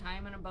like you do, tie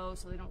them in a bow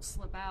so they don't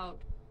slip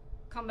out.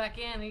 Come back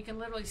in and you can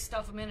literally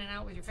stuff them in and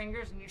out with your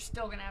fingers, and you're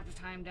still gonna have to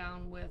tie them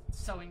down with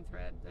sewing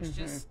thread. There's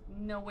just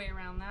no way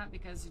around that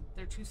because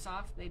they're too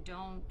soft. They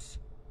don't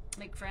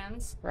make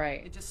friends.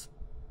 Right. It just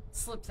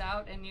slips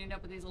out and you end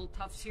up with these little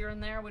tufts here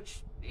and there,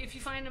 which if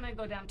you find them and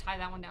go down, tie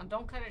that one down.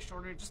 Don't cut it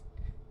shorter, just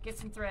get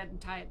some thread and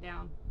tie it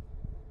down.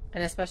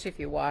 And especially if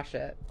you wash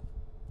it.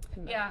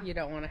 Yeah. You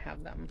don't want to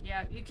have them.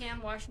 Yeah, you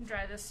can wash and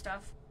dry this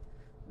stuff.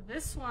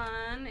 This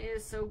one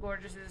is so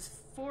gorgeous. It's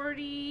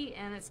 40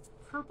 and it's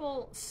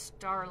purple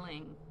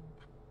starling.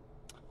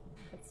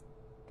 It's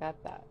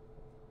got that.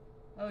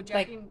 Oh,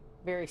 Jackie. Like,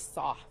 very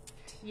soft.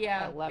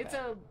 Yeah. I love it.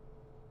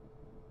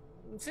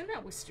 It's in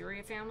that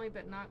wisteria family,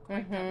 but not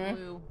quite that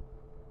blue.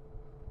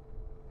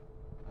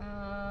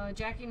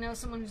 Jackie knows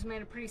someone who's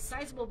made a pretty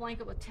sizable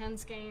blanket with 10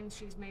 skeins.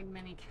 She's made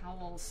many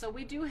cowls. So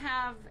we do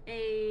have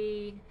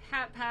a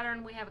hat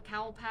pattern. We have a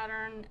cowl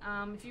pattern.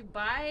 If you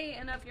buy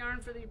enough yarn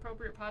for the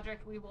appropriate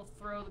project, we will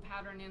throw the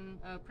pattern in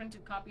a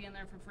printed copy in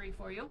there for free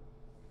for you.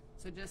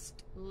 So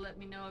just let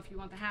me know if you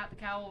want the hat, the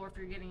cowl, or if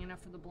you're getting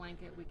enough for the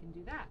blanket, we can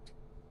do that.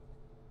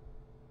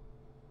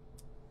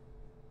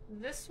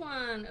 This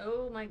one,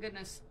 oh my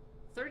goodness,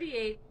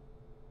 38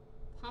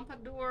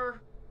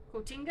 Pompadour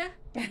Cotinga.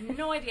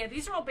 No idea.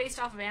 These are all based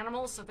off of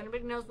animals, so if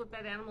anybody knows what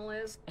that animal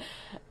is.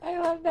 I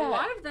love that. A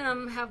lot of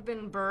them have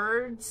been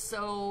birds,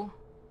 so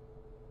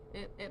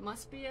it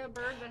must be a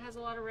bird that has a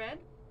lot of red.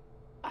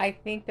 I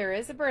think there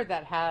is a bird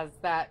that has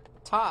that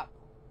top,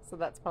 so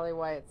that's probably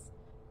why it's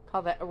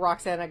called that.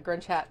 Roxana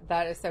Grinch hat.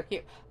 That is so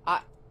cute.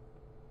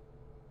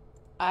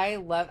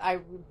 I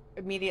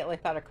immediately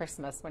thought of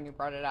Christmas when you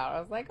brought it out. I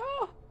was like,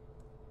 oh.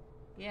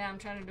 Yeah, I'm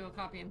trying to do a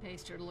copy and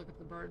paste here to look at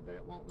the bird, but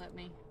it won't let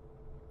me.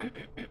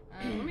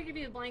 Let me give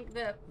you the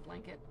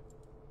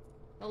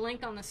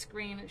link on the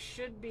screen. It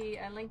should be,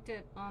 I linked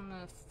it on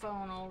the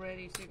phone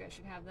already, so you guys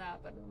should have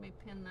that, but let me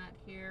pin that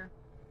here.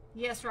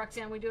 Yes,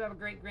 Roxanne, we do have a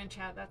great Grinch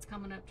hat. That's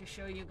coming up to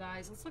show you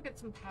guys. Let's look at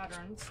some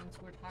patterns since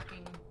we're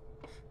talking.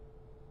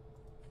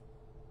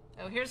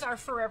 Oh, here's our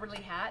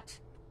Foreverly hat.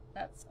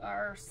 That's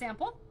our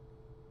sample.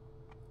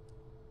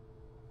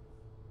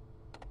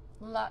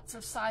 Lots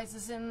of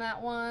sizes in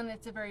that one.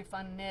 It's a very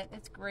fun knit.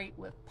 It's great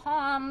with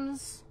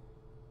palms.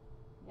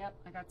 Yep,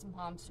 I got some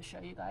palms to show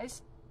you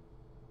guys.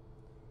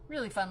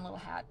 Really fun little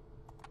hat.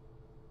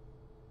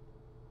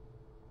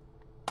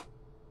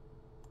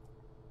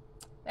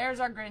 There's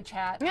our Grinch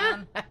hat.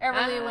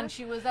 Everly when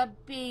she was a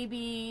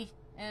baby,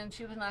 and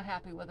she was not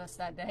happy with us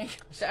that day.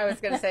 I was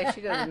going to say,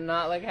 she does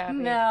not look happy.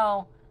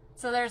 No.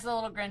 So there's the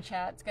little Grinch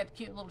hat. It's got a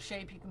cute little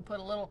shape. You can put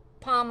a little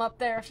palm up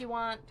there if you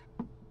want.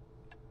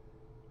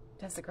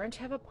 Does the Grinch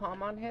have a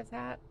palm on his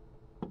hat?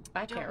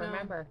 I can't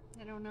remember.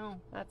 I don't know.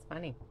 That's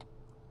funny.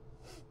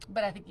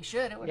 But I think you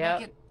should. It would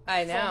make it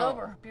fold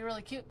over. It'd be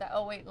really cute.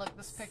 Oh, wait, look,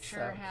 this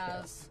picture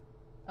has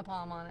a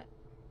palm on it.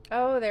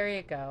 Oh, there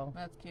you go.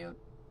 That's cute.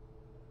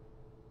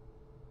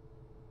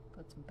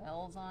 Put some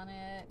bells on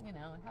it, you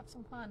know, have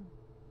some fun.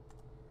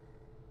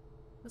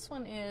 This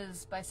one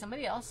is by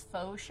somebody else,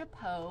 Faux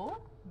Chapeau,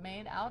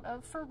 made out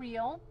of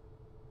Furreal.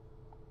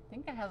 I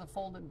think it has a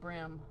folded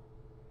brim.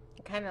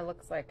 It kind of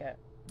looks like it.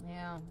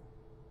 Yeah.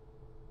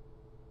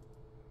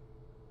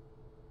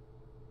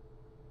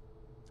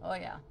 Oh,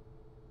 yeah.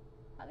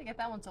 How'd they get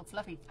that one so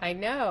fluffy? I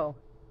know.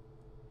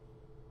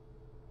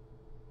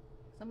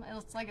 It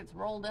looks like it's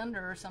rolled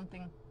under or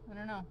something. I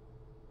don't know.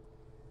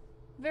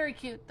 Very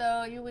cute,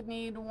 though. You would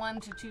need 1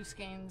 to 2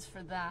 skeins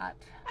for that.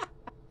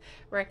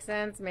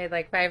 Roxanne's made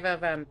like 5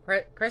 of them.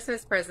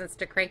 Christmas presents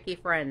to cranky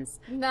friends.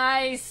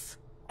 Nice.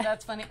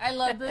 That's funny. I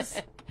love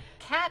this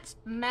cat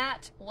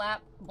mat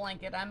lap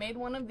blanket. I made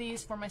one of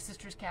these for my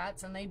sister's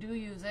cats, and they do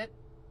use it.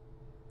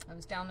 I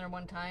was down there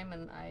one time,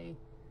 and I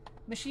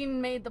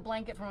machine made the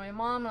blanket for my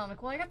mom, and I'm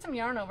like, well, I got some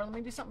yarn over. Let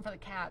me do something for the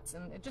cats.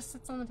 And it just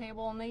sits on the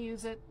table, and they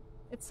use it.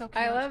 It's so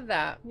cute. I love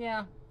that.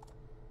 Yeah.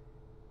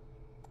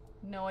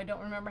 No, I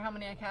don't remember how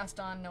many I cast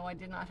on. No, I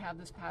did not have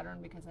this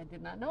pattern because I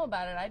did not know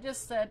about it. I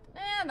just said,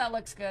 that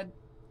looks good,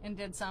 and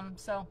did some.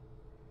 So,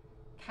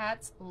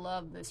 cats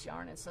love this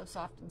yarn. It's so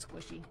soft and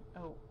squishy.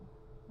 Oh,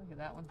 look at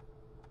that one.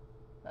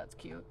 That's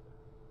cute.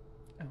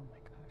 Oh my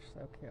gosh,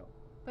 so cute.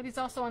 But he's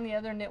also on the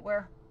other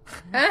knitwear.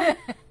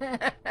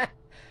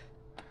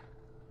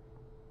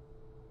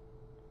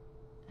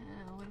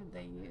 What did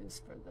they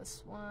use for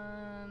this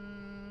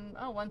one?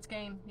 Oh, 1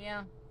 skein,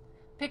 yeah.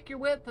 Pick your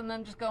width and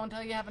then just go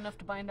until you have enough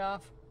to bind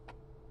off.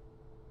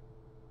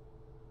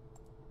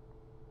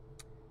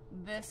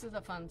 This is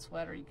a fun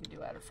sweater you could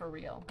do out of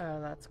Furreal.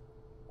 Oh, that's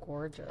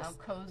gorgeous. How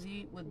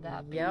cozy would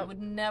that be? Yep. You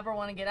would never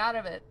want to get out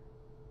of it.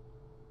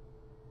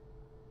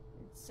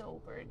 It's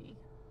so pretty.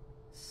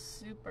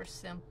 Super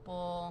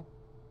simple.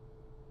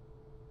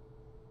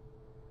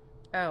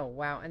 Oh,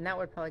 wow. And that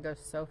would probably go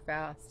so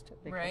fast.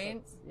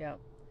 Right? Yep.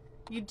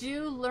 You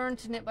do learn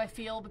to knit by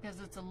feel because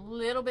it's a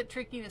little bit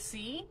tricky to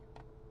see.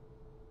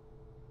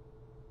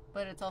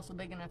 But it's also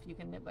big enough you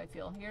can knit by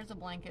feel. Here's a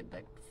blanket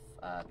that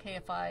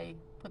KFI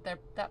put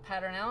that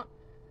pattern out.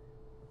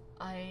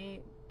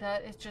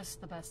 That is just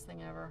the best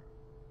thing ever.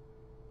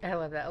 I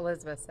love that.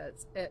 Elizabeth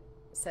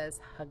says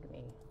hug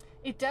me.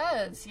 It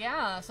does,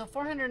 yeah. So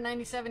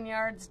 497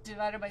 yards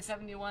divided by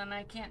 71.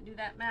 I can't do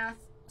that math.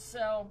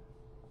 So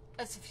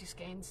that's a few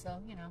skeins, so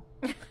you know.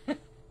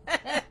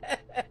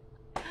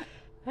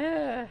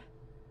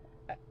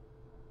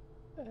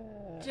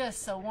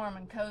 Just so warm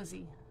and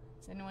cozy.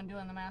 Is anyone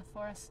doing the math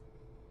for us?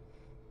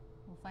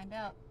 We'll find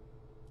out.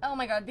 Oh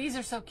my god, these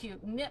are so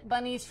cute. Knit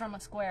bunnies from a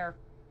square.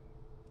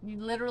 You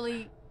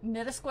literally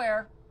knit a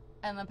square,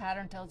 and the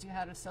pattern tells you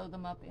how to sew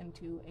them up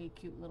into a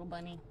cute little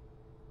bunny.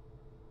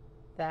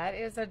 That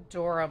is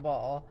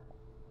adorable.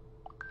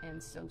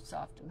 And so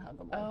soft and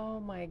huggable. Oh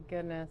my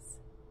goodness.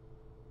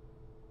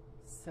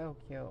 So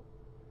cute.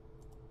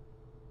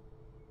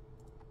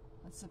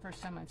 That's the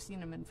first time I've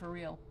seen them in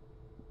Furreal.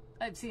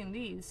 I've seen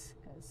these,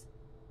 because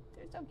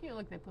they're so cute.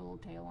 Look, they put a little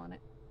tail on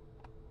it.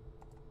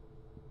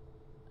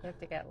 You have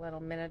to get little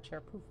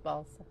miniature poof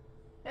balls.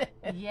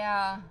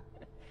 Yeah.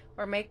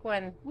 Or make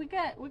one. We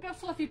got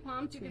fluffy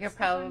palms. You can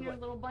stick on your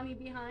little bunny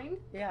behind.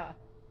 Yeah.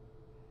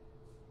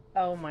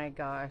 Oh my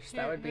gosh,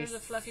 that would be here's a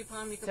fluffy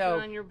palm you can so...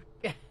 put on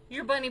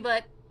your bunny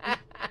butt.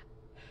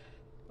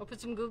 Or put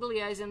some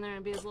googly eyes in there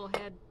and be his little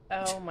head.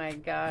 Oh my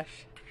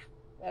gosh.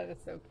 That is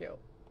so cute.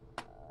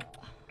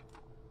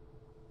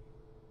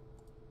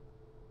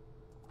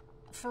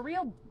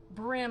 Furreal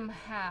brim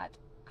hat.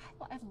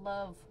 I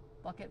love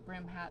bucket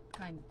brim hat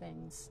kind of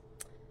things.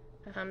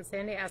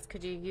 Sandy asked,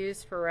 could you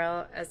use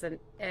Furreal as an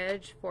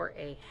edge for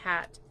a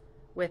hat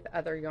with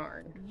other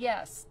yarn?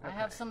 Yes, okay. I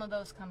have some of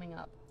those coming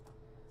up.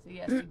 So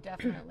yes, you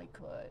definitely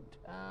could.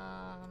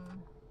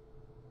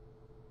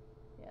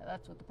 Yeah,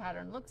 that's what the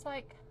pattern looks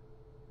like.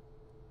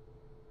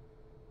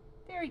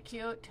 Very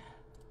cute.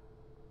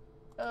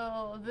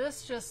 Oh,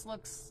 this just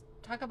looks,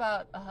 talk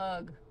about a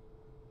hug.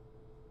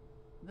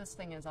 This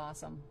thing is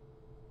awesome.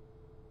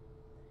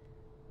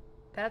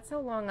 That's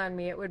so long on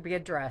me, it would be a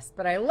dress,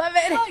 but I love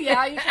it. Oh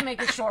yeah, you can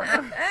make it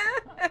shorter.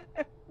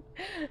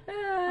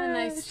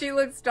 Nice. She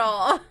looks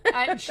tall.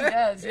 She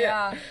does,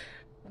 yeah.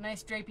 A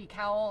nice drapey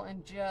cowl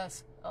and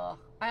just,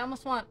 I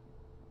almost want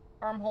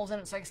armholes in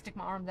it so I can stick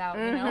my arms out,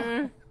 you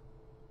know?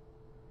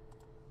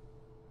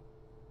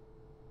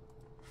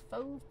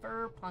 Faux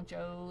fur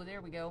poncho.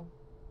 There we go.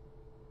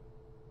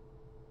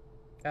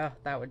 Oh,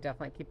 that would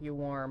definitely keep you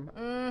warm.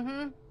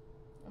 Mm-hmm.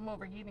 I'm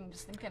overheating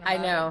just thinking about I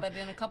know. it. But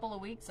in a couple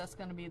of weeks, that's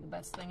going to be the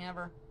best thing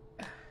ever.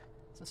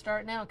 So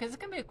start now, because it's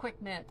going to be a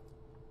quick knit.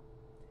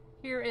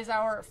 Here is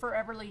our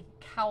Foreverly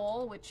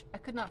cowl, which I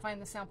could not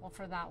find the sample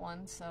for that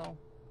one, so,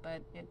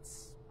 but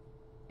it's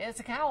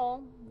a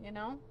cowl, you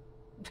know?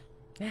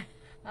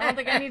 I don't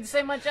think I need to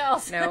say much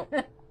else. Nope.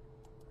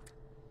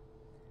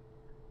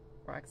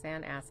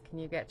 Roxanne asked, can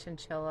you get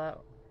chinchilla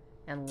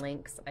and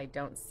lynx? I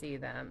don't see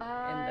them in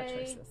the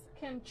choices. I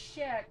can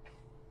check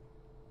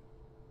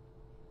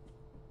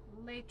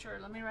later.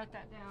 Let me write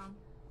that down.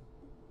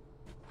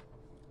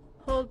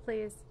 Hold,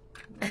 please.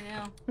 I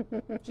know.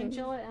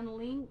 Chinchilla and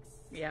lynx.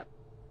 Yep.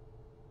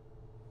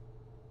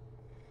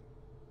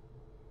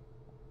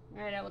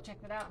 All right, I will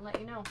check that out and let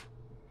you know.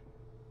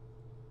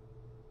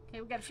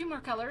 Okay, we got a few more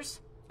colors.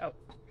 Oh,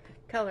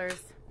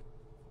 colors.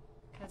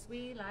 Because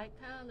we like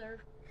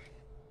color.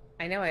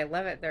 I know, I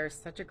love it. There's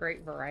such a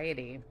great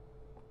variety.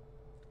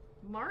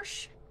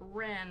 Marsh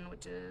Wren,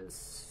 which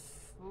is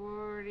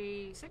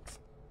 46.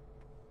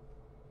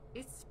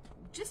 It's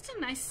just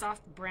a nice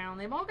soft brown.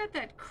 They've all got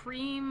that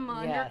cream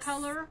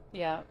undercolor.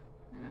 Yeah.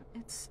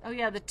 It's, oh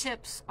yeah, the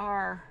tips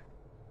are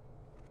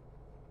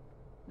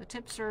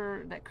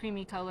that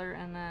creamy color,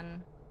 and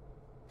then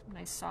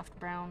nice soft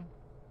brown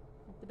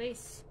at the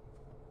base.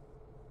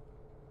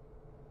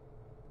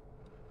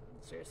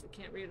 Seriously,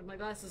 can't read with my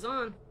glasses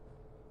on.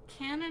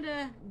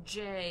 Canada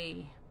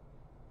J.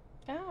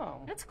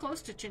 Oh. That's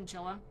close to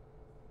chinchilla.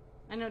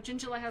 I know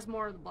chinchilla has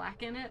more of the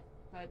black in it,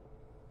 but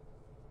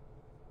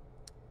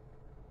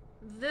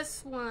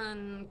this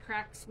one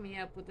cracks me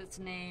up with its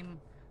name,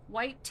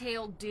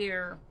 white-tailed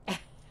deer.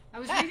 I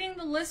was reading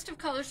the list of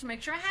colors to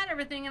make sure I had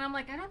everything, and I'm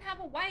like, I don't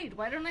have a white.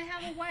 Why don't I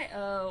have a white?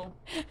 Oh.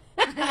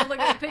 Look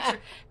at the picture.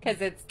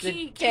 Because it's the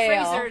key tail.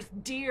 phrase there is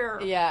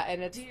deer. Yeah,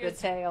 and it's Deer. the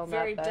tail,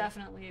 Very not the...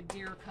 definitely a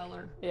deer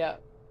color. Yeah.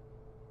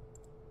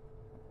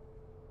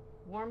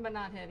 Warm but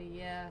not heady,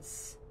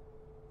 yes.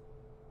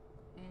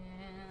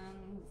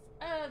 And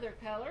other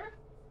color.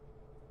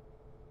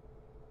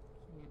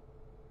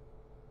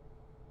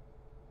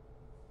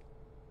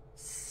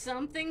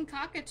 Something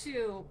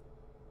cockatoo.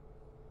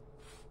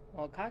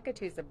 Well,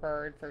 cockatoo's a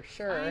bird for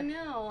sure. I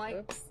know.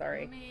 Oops,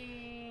 sorry. Let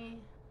me...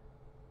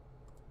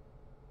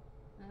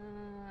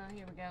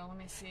 here we go. Let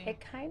me see. It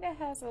kind of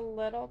has a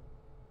little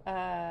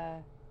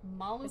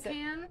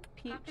Molucan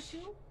peach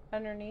cockatoo?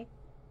 underneath.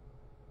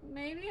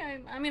 Maybe.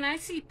 I mean, I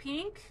see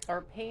pink.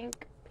 Or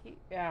pink.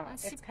 Yeah,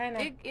 it's kind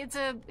of... It's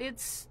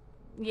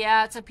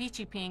a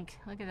peachy pink.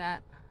 Look at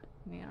that.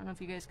 I mean, I don't know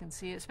if you guys can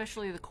see it,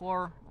 especially the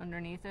core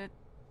underneath it.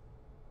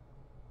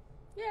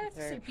 Yeah, it's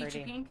a peachy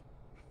pretty. pink.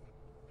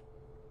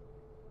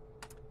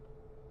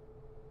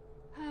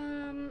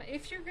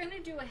 If you're gonna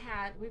do a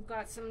hat, we've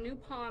got some new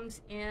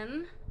palms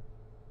in.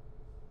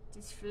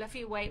 This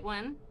fluffy white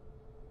one.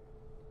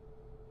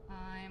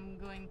 I'm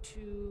going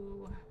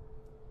to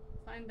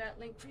find that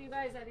link for you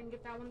guys. I didn't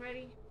get that one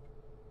ready.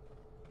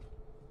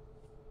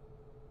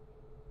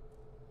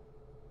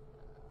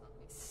 Let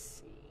me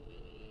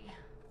see.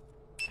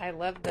 I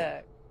love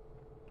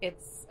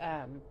it's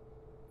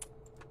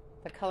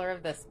the color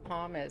of this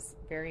palm is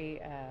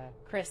very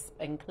crisp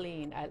and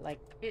clean. I like.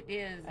 It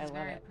is. It's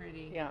very it.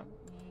 pretty. Yeah.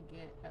 Let me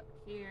get up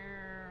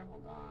here.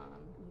 Hold on.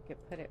 You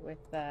could put it with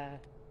the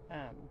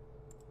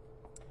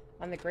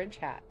on the Grinch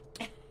hat.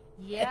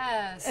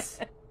 Yes.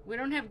 We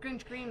don't have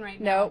Grinch green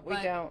right now. No,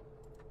 we don't.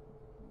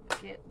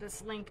 Get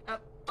this link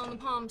up on the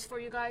palms for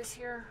you guys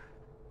here.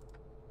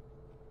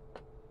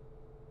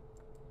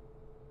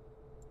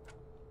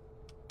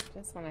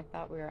 Just when I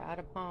thought we were out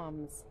of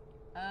palms.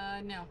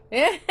 No.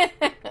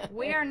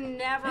 We are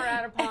never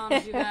out of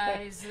palms, you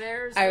guys.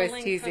 There's I the was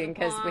link teasing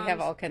because we have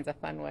all kinds of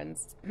fun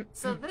ones.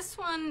 So this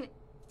one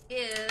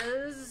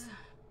is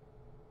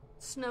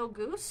Snow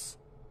Goose.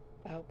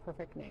 Oh,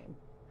 perfect name.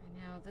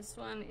 I know. This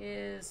one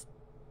is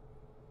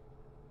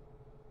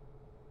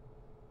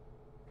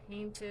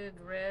Painted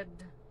Red.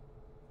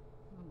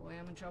 Oh boy,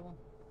 I'm in trouble.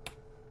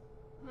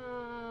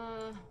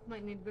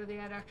 Might need to go to the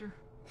eye doctor.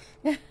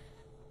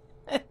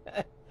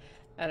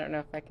 I don't know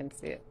if I can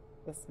see it.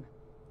 This one.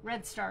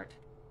 Red Start.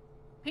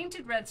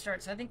 Painted Red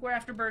Start. So I think we're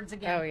after birds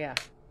again. Oh, yeah.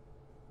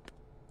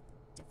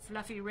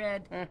 Fluffy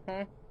red.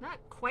 Mm-hmm. Not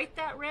quite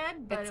that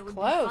red, but it would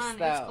close, be fun.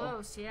 though. It's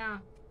close, yeah.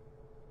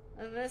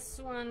 This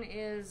one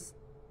is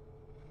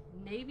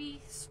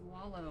Navy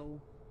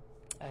Swallow.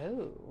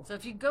 Oh. So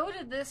if you go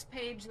to this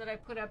page that I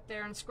put up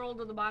there and scroll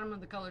to the bottom of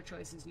the color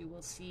choices, you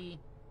will see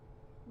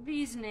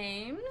these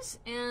names.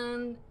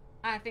 And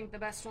I think the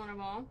best one of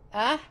all,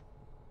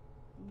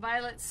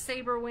 Violet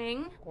Saber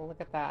Wing. Well,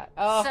 look at that.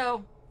 Oh.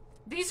 So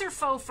these are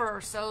faux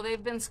fur, so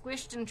they've been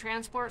squished in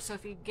transport. So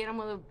if you get them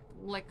with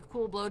a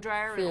cool blow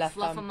dryer, it'll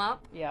fluff them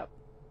up. Yep.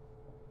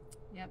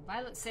 Yep,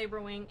 Violet Saber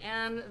Wing,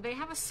 and they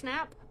have a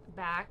snap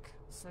back,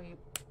 so you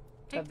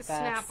take the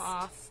snap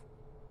off,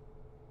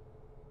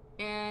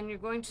 and you're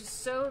going to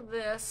sew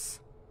this.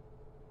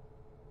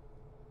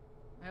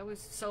 I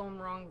always sew them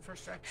wrong the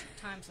first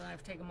time, so I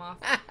have to take them off.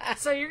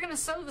 So you're going to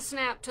sew the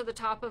snap to the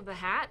top of the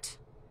hat,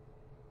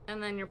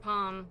 and then your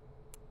palm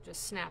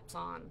just snaps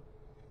on.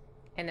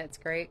 And it's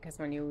great because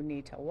when you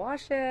need to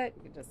wash it,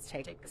 you just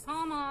take the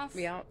palm off.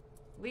 Yep.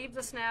 Leave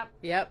the snap.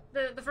 Yep.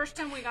 The first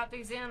time we got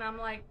these in, I'm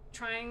like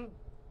trying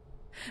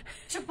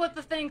to put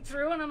the thing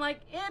through, and I'm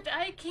like,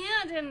 I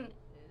can't. And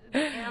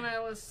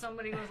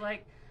somebody was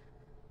like,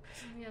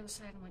 it's on the other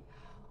side. I'm like,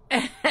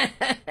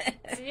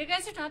 oh. So you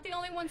guys are not the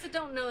only ones that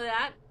don't know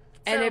that.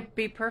 So, and it'd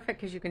be perfect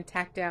because you can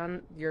tack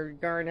down your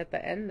yarn at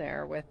the end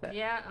there with it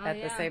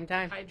at the same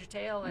time. Hide your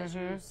tail as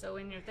you sew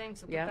in your thing.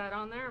 So put that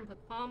on there and put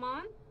the palm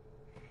on,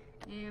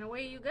 and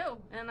away you go.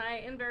 And I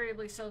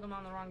invariably sew them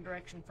on the wrong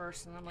direction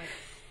first, and I'm like,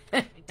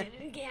 I did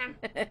it again.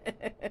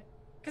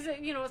 Because,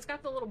 you know, it's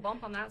got the little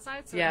bump on that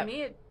side. So Yep. to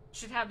me, it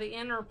should have the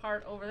inner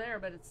part over there,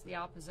 but it's the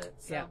opposite.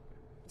 So Yep.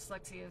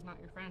 dyslexia is not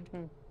your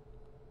friend.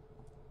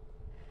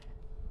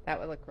 That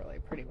would look really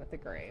pretty with the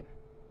gray.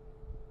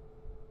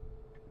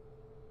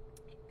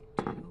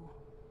 I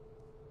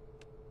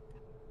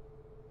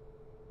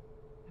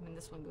mean,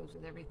 this one goes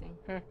with everything.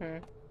 Mm-hmm.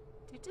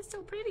 They're just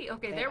so pretty.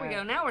 Okay, They there we are.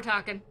 go. Now we're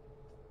talking.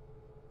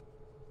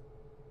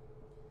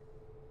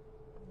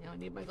 Now I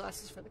need my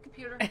glasses for the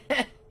computer.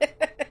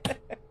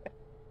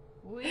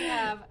 We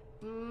have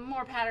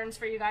more patterns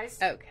for you guys.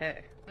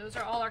 Okay. Those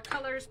are all our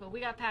colors, but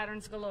we got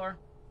patterns galore.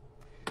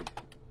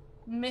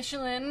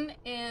 Michelin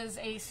is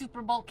a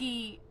super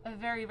bulky, a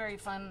very, very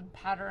fun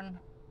pattern.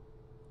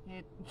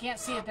 You can't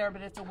see it there,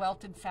 but it's a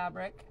welted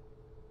fabric,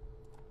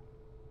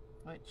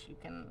 which you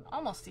can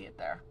almost see it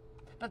there.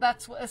 But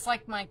it's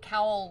like my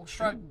cowl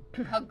shrug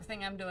hug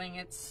thing I'm doing.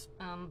 It's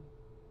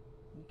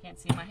you can't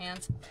see my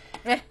hands.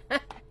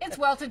 It's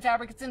welted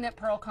fabric. It's a knit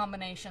pearl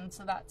combination,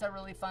 so that's a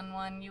really fun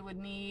one. You would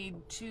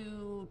need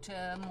 2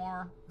 to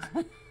more.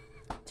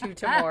 2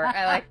 to more.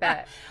 I like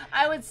that.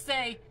 I would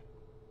say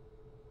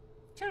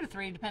 2 to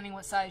 3, depending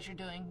what size you're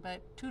doing,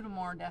 but 2 to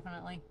more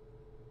definitely,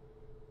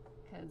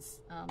 because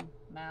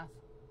math.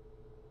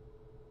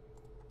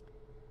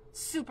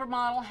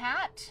 Supermodel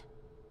hat.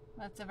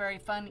 That's a very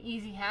fun,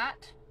 easy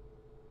hat.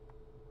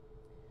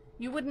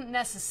 You wouldn't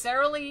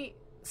necessarily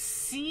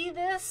see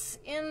this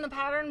in the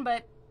pattern,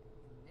 but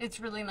it's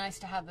really nice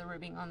to have the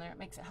ribbing on there. It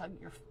makes it hug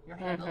your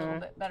head a little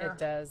bit better. It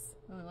does.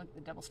 Ooh, look at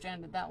the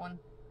double-stranded, that one.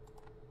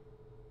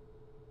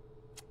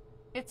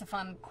 It's a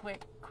fun,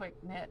 quick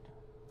knit.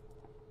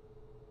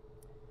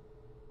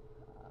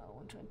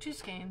 2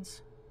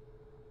 skeins.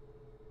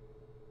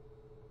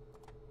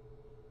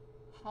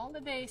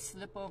 Holiday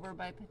Slipover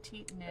by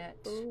Petite Knit.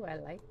 Ooh, I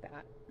like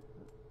that.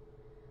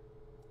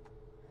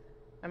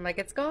 I'm like,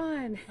 it's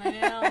gone. I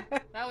know.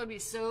 That would be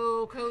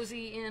so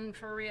cozy in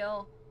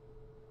Furreal.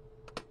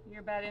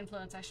 You're a bad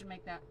influence. I should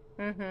make that.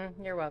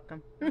 Mm-hmm. You're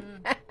welcome.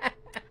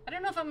 I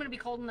don't know if I'm going to be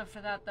cold enough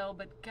for that, though,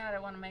 but God, I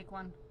want to make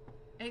one.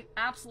 I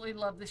absolutely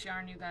love this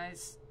yarn, you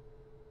guys.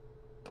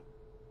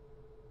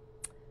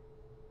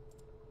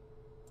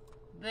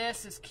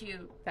 This is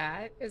cute.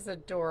 That is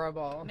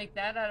adorable. Make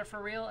that out of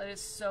Furreal. It is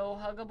so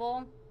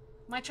huggable.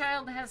 My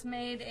child has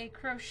made a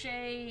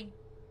crochet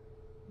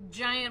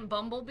giant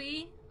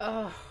bumblebee.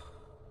 Oh,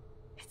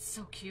 it's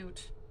so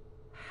cute.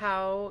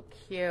 How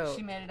cute.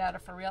 She made it out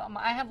of Furreal.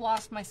 I have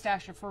lost my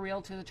stash of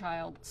Furreal to the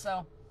child,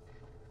 so.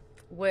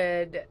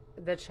 Would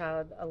the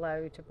child allow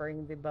you to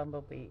bring the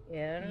bumblebee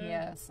in?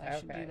 Yes, I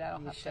should do that.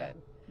 I'll have to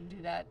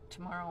do that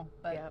tomorrow,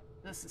 but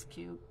this is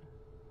cute.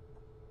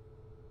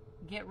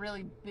 Get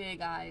really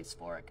big eyes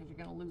for it because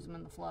you're going to lose them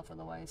in the fluff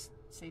otherwise.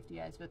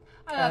 Safety eyes, but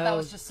I thought that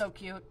was just so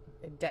cute.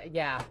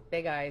 Yeah,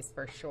 big eyes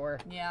for sure.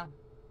 Yeah.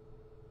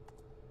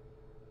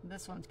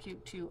 This one's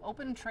cute too.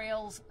 Open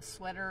Trails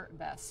Sweater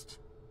Vest.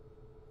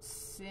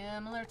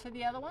 Similar to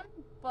the other one,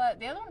 but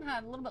the other one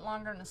had a little bit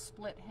longer and a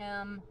split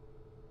hem.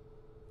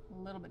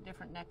 A little bit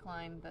different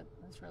neckline, but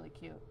that's really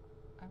cute.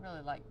 I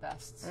really like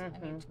vests. I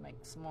need to make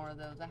some more of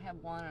those. I have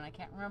one and I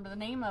can't remember the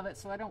name of it,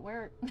 so I don't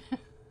wear it.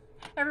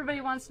 Everybody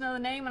wants to know the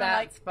name, and I'm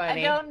like,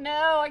 funny. I don't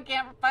know. I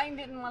can't find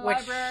it in my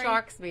library. Which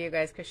shocks me, you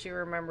guys, because she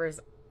remembers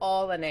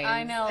all the names.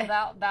 I know.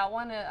 that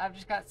one, I've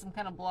just got some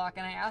kind of block,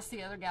 and I asked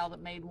the other gal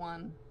that made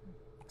one,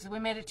 because we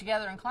made it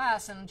together in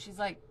class, and she's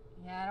like,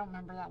 yeah, I don't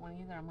remember that one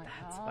either. I'm like,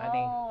 that's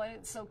funny.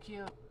 It's so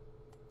cute.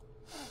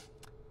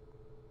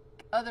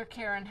 Other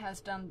Karen has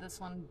done this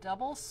one,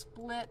 double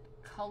split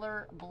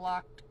color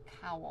blocked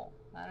cowl.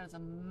 That is a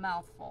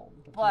mouthful,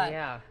 but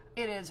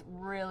it is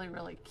really,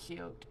 really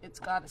cute. It's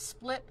got a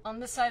split on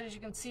this side, as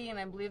you can see, and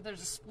I believe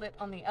there's a split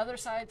on the other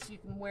side, so you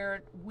can wear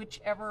it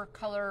whichever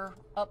color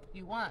up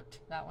you want.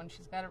 That one,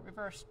 she's got it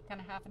reversed, kind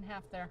of half and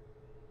half there.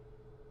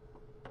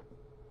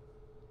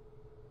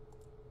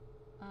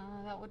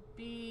 That would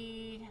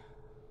be,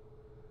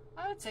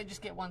 I would say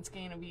just get one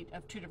skein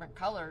of 2 different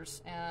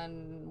colors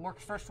and work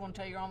the first one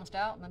till you're almost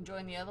out, and then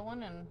join the other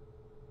one and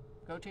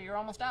go till you're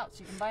almost out,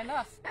 so you can buy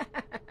enough.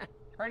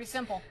 Pretty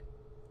simple.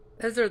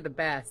 Those are the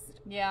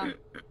best. Yeah.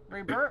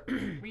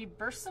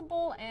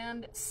 Reversible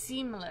and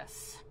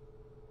seamless.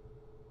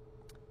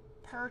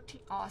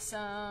 Pretty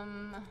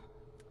awesome.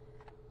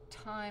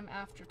 Time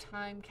after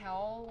time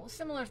cowl.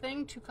 Similar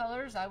thing, 2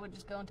 colors. I would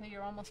just go until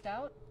you're almost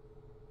out.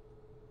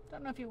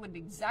 Don't know if you would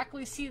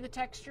exactly see the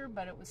texture,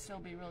 but it would still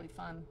be really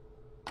fun.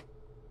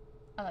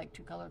 I like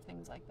 2 color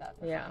things like that.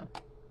 They're fun.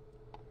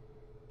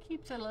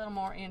 Keeps it a little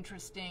more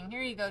interesting.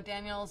 Here you go,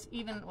 Danielle's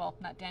well,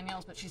 not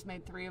Danielle's, but she's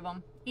made 3 of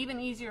them.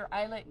 Even easier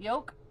eyelet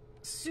yoke.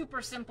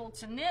 Super simple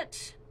to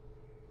knit.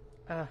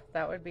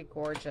 That would be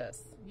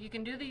gorgeous. You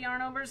can do the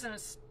yarn overs, and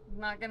it's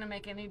not going to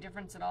make any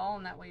difference at all,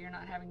 and that way you're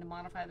not having to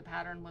modify the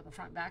pattern with the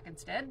front back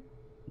instead,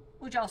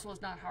 which also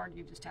is not hard.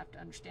 You just have to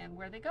understand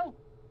where they go.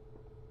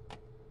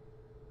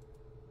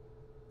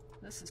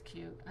 This is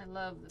cute. I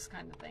love this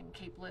kind of thing.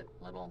 Capelet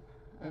little,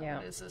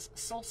 what is this?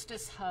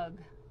 Solstice Hug.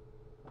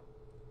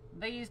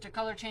 They used a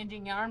color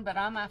changing yarn, but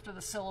I'm after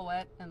the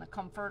silhouette and the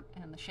comfort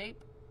and the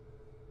shape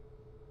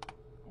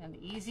and the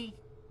easy.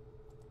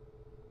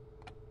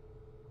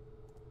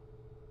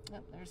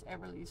 Yep, there's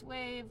Everly's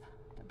Wave,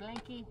 the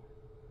blankie.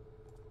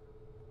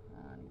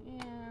 And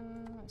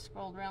again, I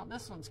scrolled around.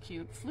 This one's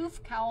cute.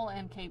 Floof, cowl,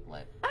 and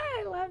capelet.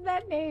 I love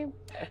that name.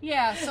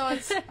 Yeah, so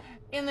it's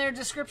in their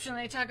description.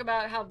 They talk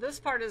about how this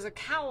part is a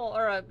cowl,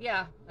 or a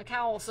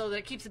cowl, so that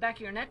it keeps the back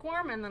of your neck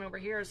warm, and then over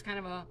here is kind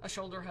of a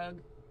shoulder hug.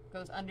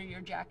 Goes under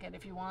your jacket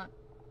if you want.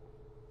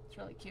 It's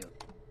really cute.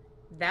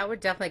 That would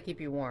definitely keep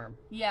you warm.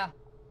 Yeah.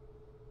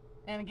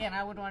 And again,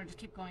 I would want to just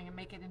keep going and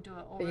make it into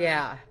a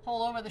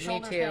whole over the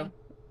shoulder thing.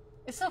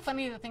 It's so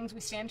funny the things we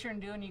stand here and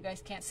do and you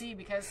guys can't see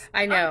because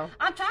I know.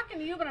 I'm talking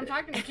to you, but I'm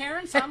talking to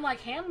Karen, so I'm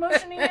like hand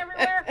motioning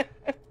everywhere.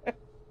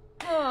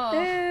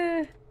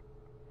 Oh.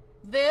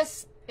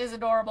 This is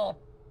adorable.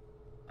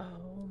 Oh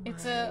my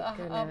It's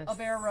a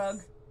bear rug.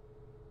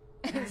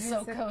 It's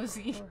so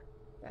cozy.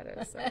 That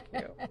is so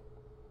cute.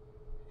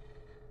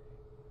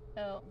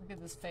 Oh, look at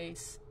this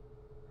face.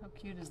 How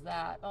cute is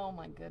that? Oh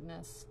my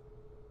goodness.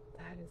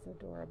 That is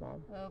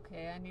adorable.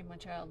 Okay, I need my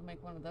child to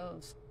make one of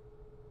those.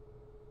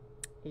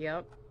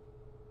 Yep.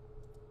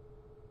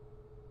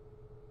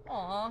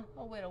 Aw,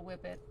 a way to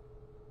whip it.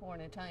 Or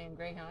an Italian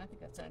Greyhound. I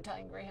think that's an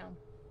Italian Greyhound.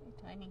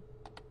 They're tiny.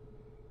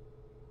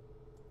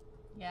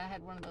 Yeah, I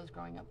had one of those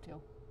growing up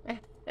too. We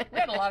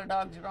had a lot of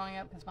dogs growing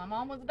up because my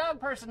mom was a dog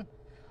person.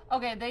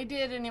 Okay, they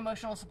did an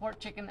emotional support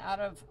chicken out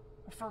of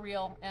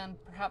Furreal and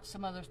perhaps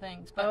some other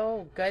things. But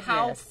oh, goodness.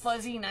 How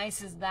fuzzy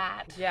nice is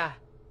that? Yeah.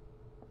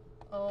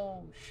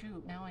 Oh,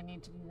 shoot. Now I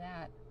need to do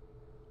that.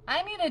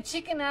 I need a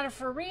chicken out of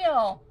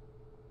Furreal.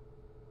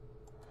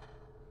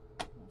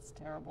 That's a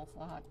terrible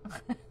thought.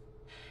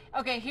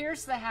 Okay,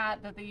 here's the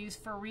hat that they use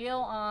Furreal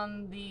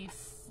on the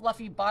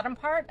fluffy bottom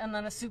part and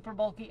then a super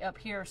bulky up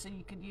here. So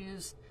you could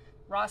use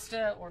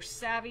Rasta or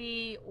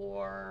Savvy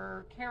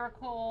or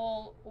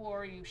Caracol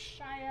or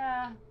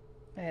Ushaya.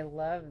 I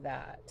love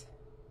that.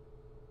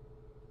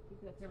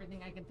 That's everything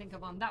I can think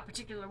of on that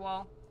particular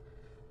wall.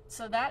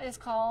 So that is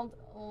called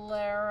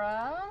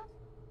Lara.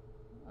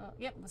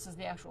 Yep, this is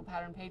the actual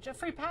pattern page. A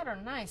free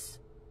pattern, nice.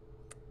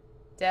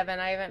 Devin,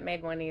 I haven't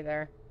made one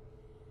either.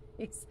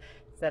 He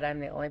said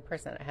I'm the only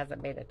person that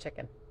hasn't made a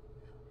chicken.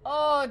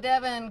 Oh,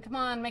 Devin, come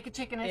on, make a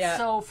chicken. It's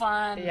so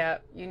fun. Yeah,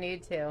 you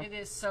need to. It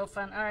is so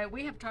fun. All right,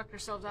 we have talked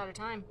ourselves out of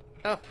time.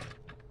 Oh.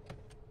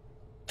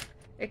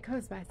 It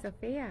goes by so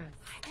fast.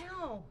 I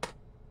know.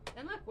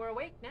 And look, we're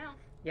awake now.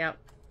 Yep.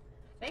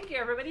 Thank you,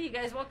 everybody. You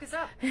guys woke us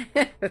up.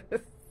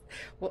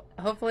 Well,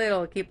 hopefully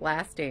it'll keep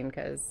lasting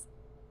because...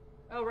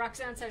 Oh,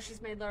 Roxanne says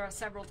she's made Lara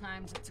several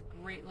times. It's a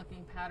great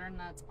looking pattern.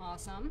 That's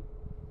awesome.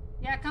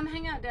 Yeah, come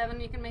hang out, Devin.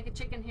 You can make a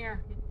chicken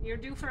here. You're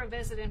due for a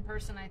visit in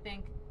person, I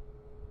think.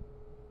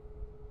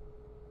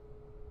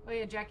 Oh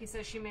yeah, Jackie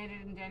says she made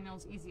it in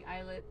Daniel's Easy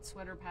Eyelet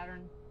sweater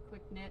pattern.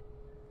 Quick knit.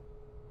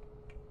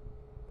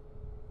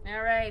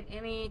 All right,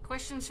 any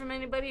questions from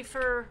anybody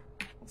for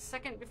a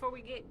second before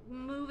we get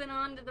moving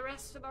on to the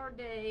rest of our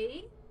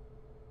day?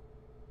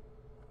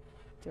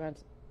 Do you want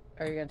to,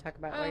 are you going to talk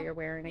about what you're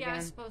wearing again? Yeah, I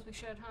suppose we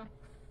should, huh?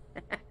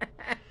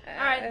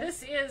 All right,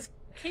 this is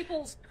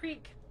Caples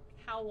Creek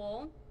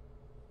cowl.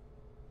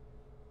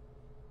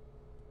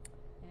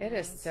 It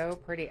is so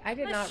pretty. I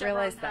did not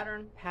realize that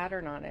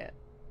pattern on it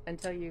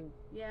until you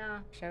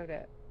showed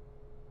it.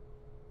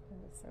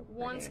 It is so pretty.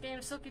 One skein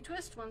of silky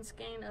twist, one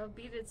skein of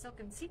beaded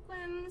silken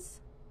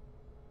sequins.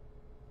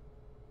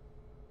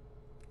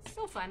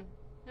 So fun.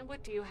 And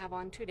what do you have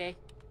on today?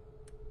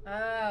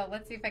 Oh,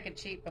 let's see if I could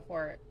cheat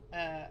before.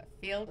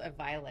 Field of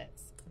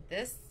Violets.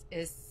 This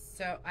is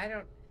so, I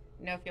don't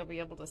know if you'll be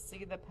able to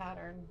see the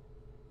pattern,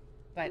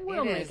 but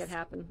we'll make it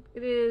happen.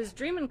 It is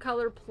Dream in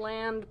Color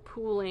Planned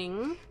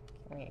Pooling.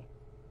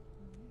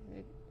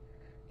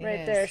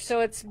 Right there. So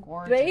it's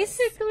gorgeous.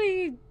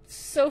 Basically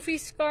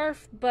Sophie's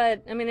scarf,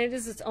 but I mean it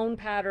is its own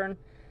pattern.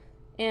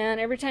 And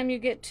every time you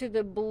get to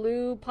the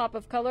blue pop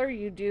of color,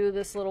 you do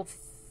this little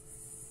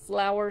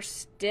flower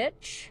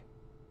stitch.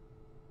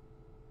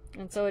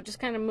 And so it just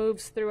kind of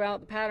moves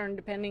throughout the pattern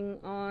depending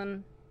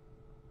on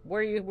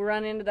where you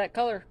run into that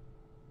color.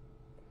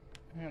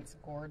 That's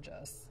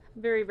gorgeous.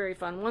 Very, very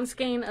fun. One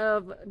skein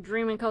of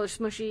Dream in Color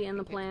Smushy in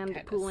the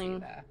planned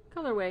pooling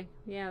colorway.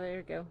 Yeah, there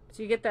you go.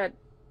 So you get that.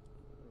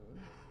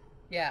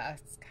 Yeah,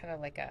 it's kind of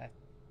like a...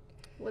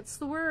 What's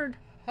the word?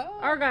 Oh.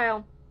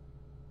 Argyle.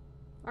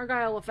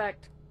 Argyle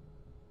effect.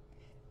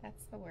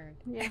 That's the word.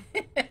 Yeah.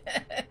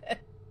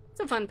 It's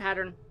a fun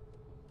pattern.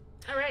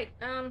 All right.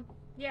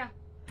 Yeah.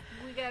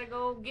 We gotta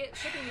go get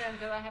shipping done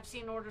because I have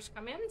seen orders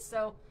come in.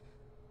 So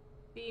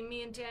be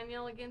me and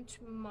Danielle again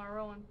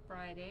tomorrow on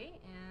Friday,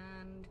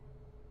 and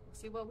we'll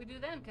see what we do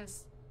then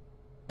because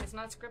it's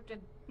not scripted.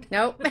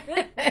 Nope.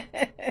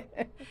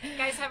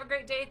 Guys, have a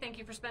great day. Thank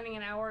you for spending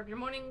an hour of your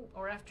morning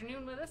or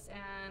afternoon with us.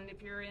 And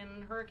if you're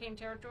in hurricane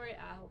territory,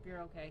 I hope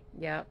you're okay.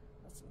 Yep.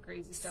 That's some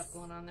crazy stuff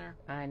going on there.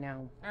 I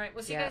know. All right.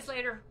 We'll see you guys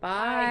later.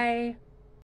 Bye. Bye.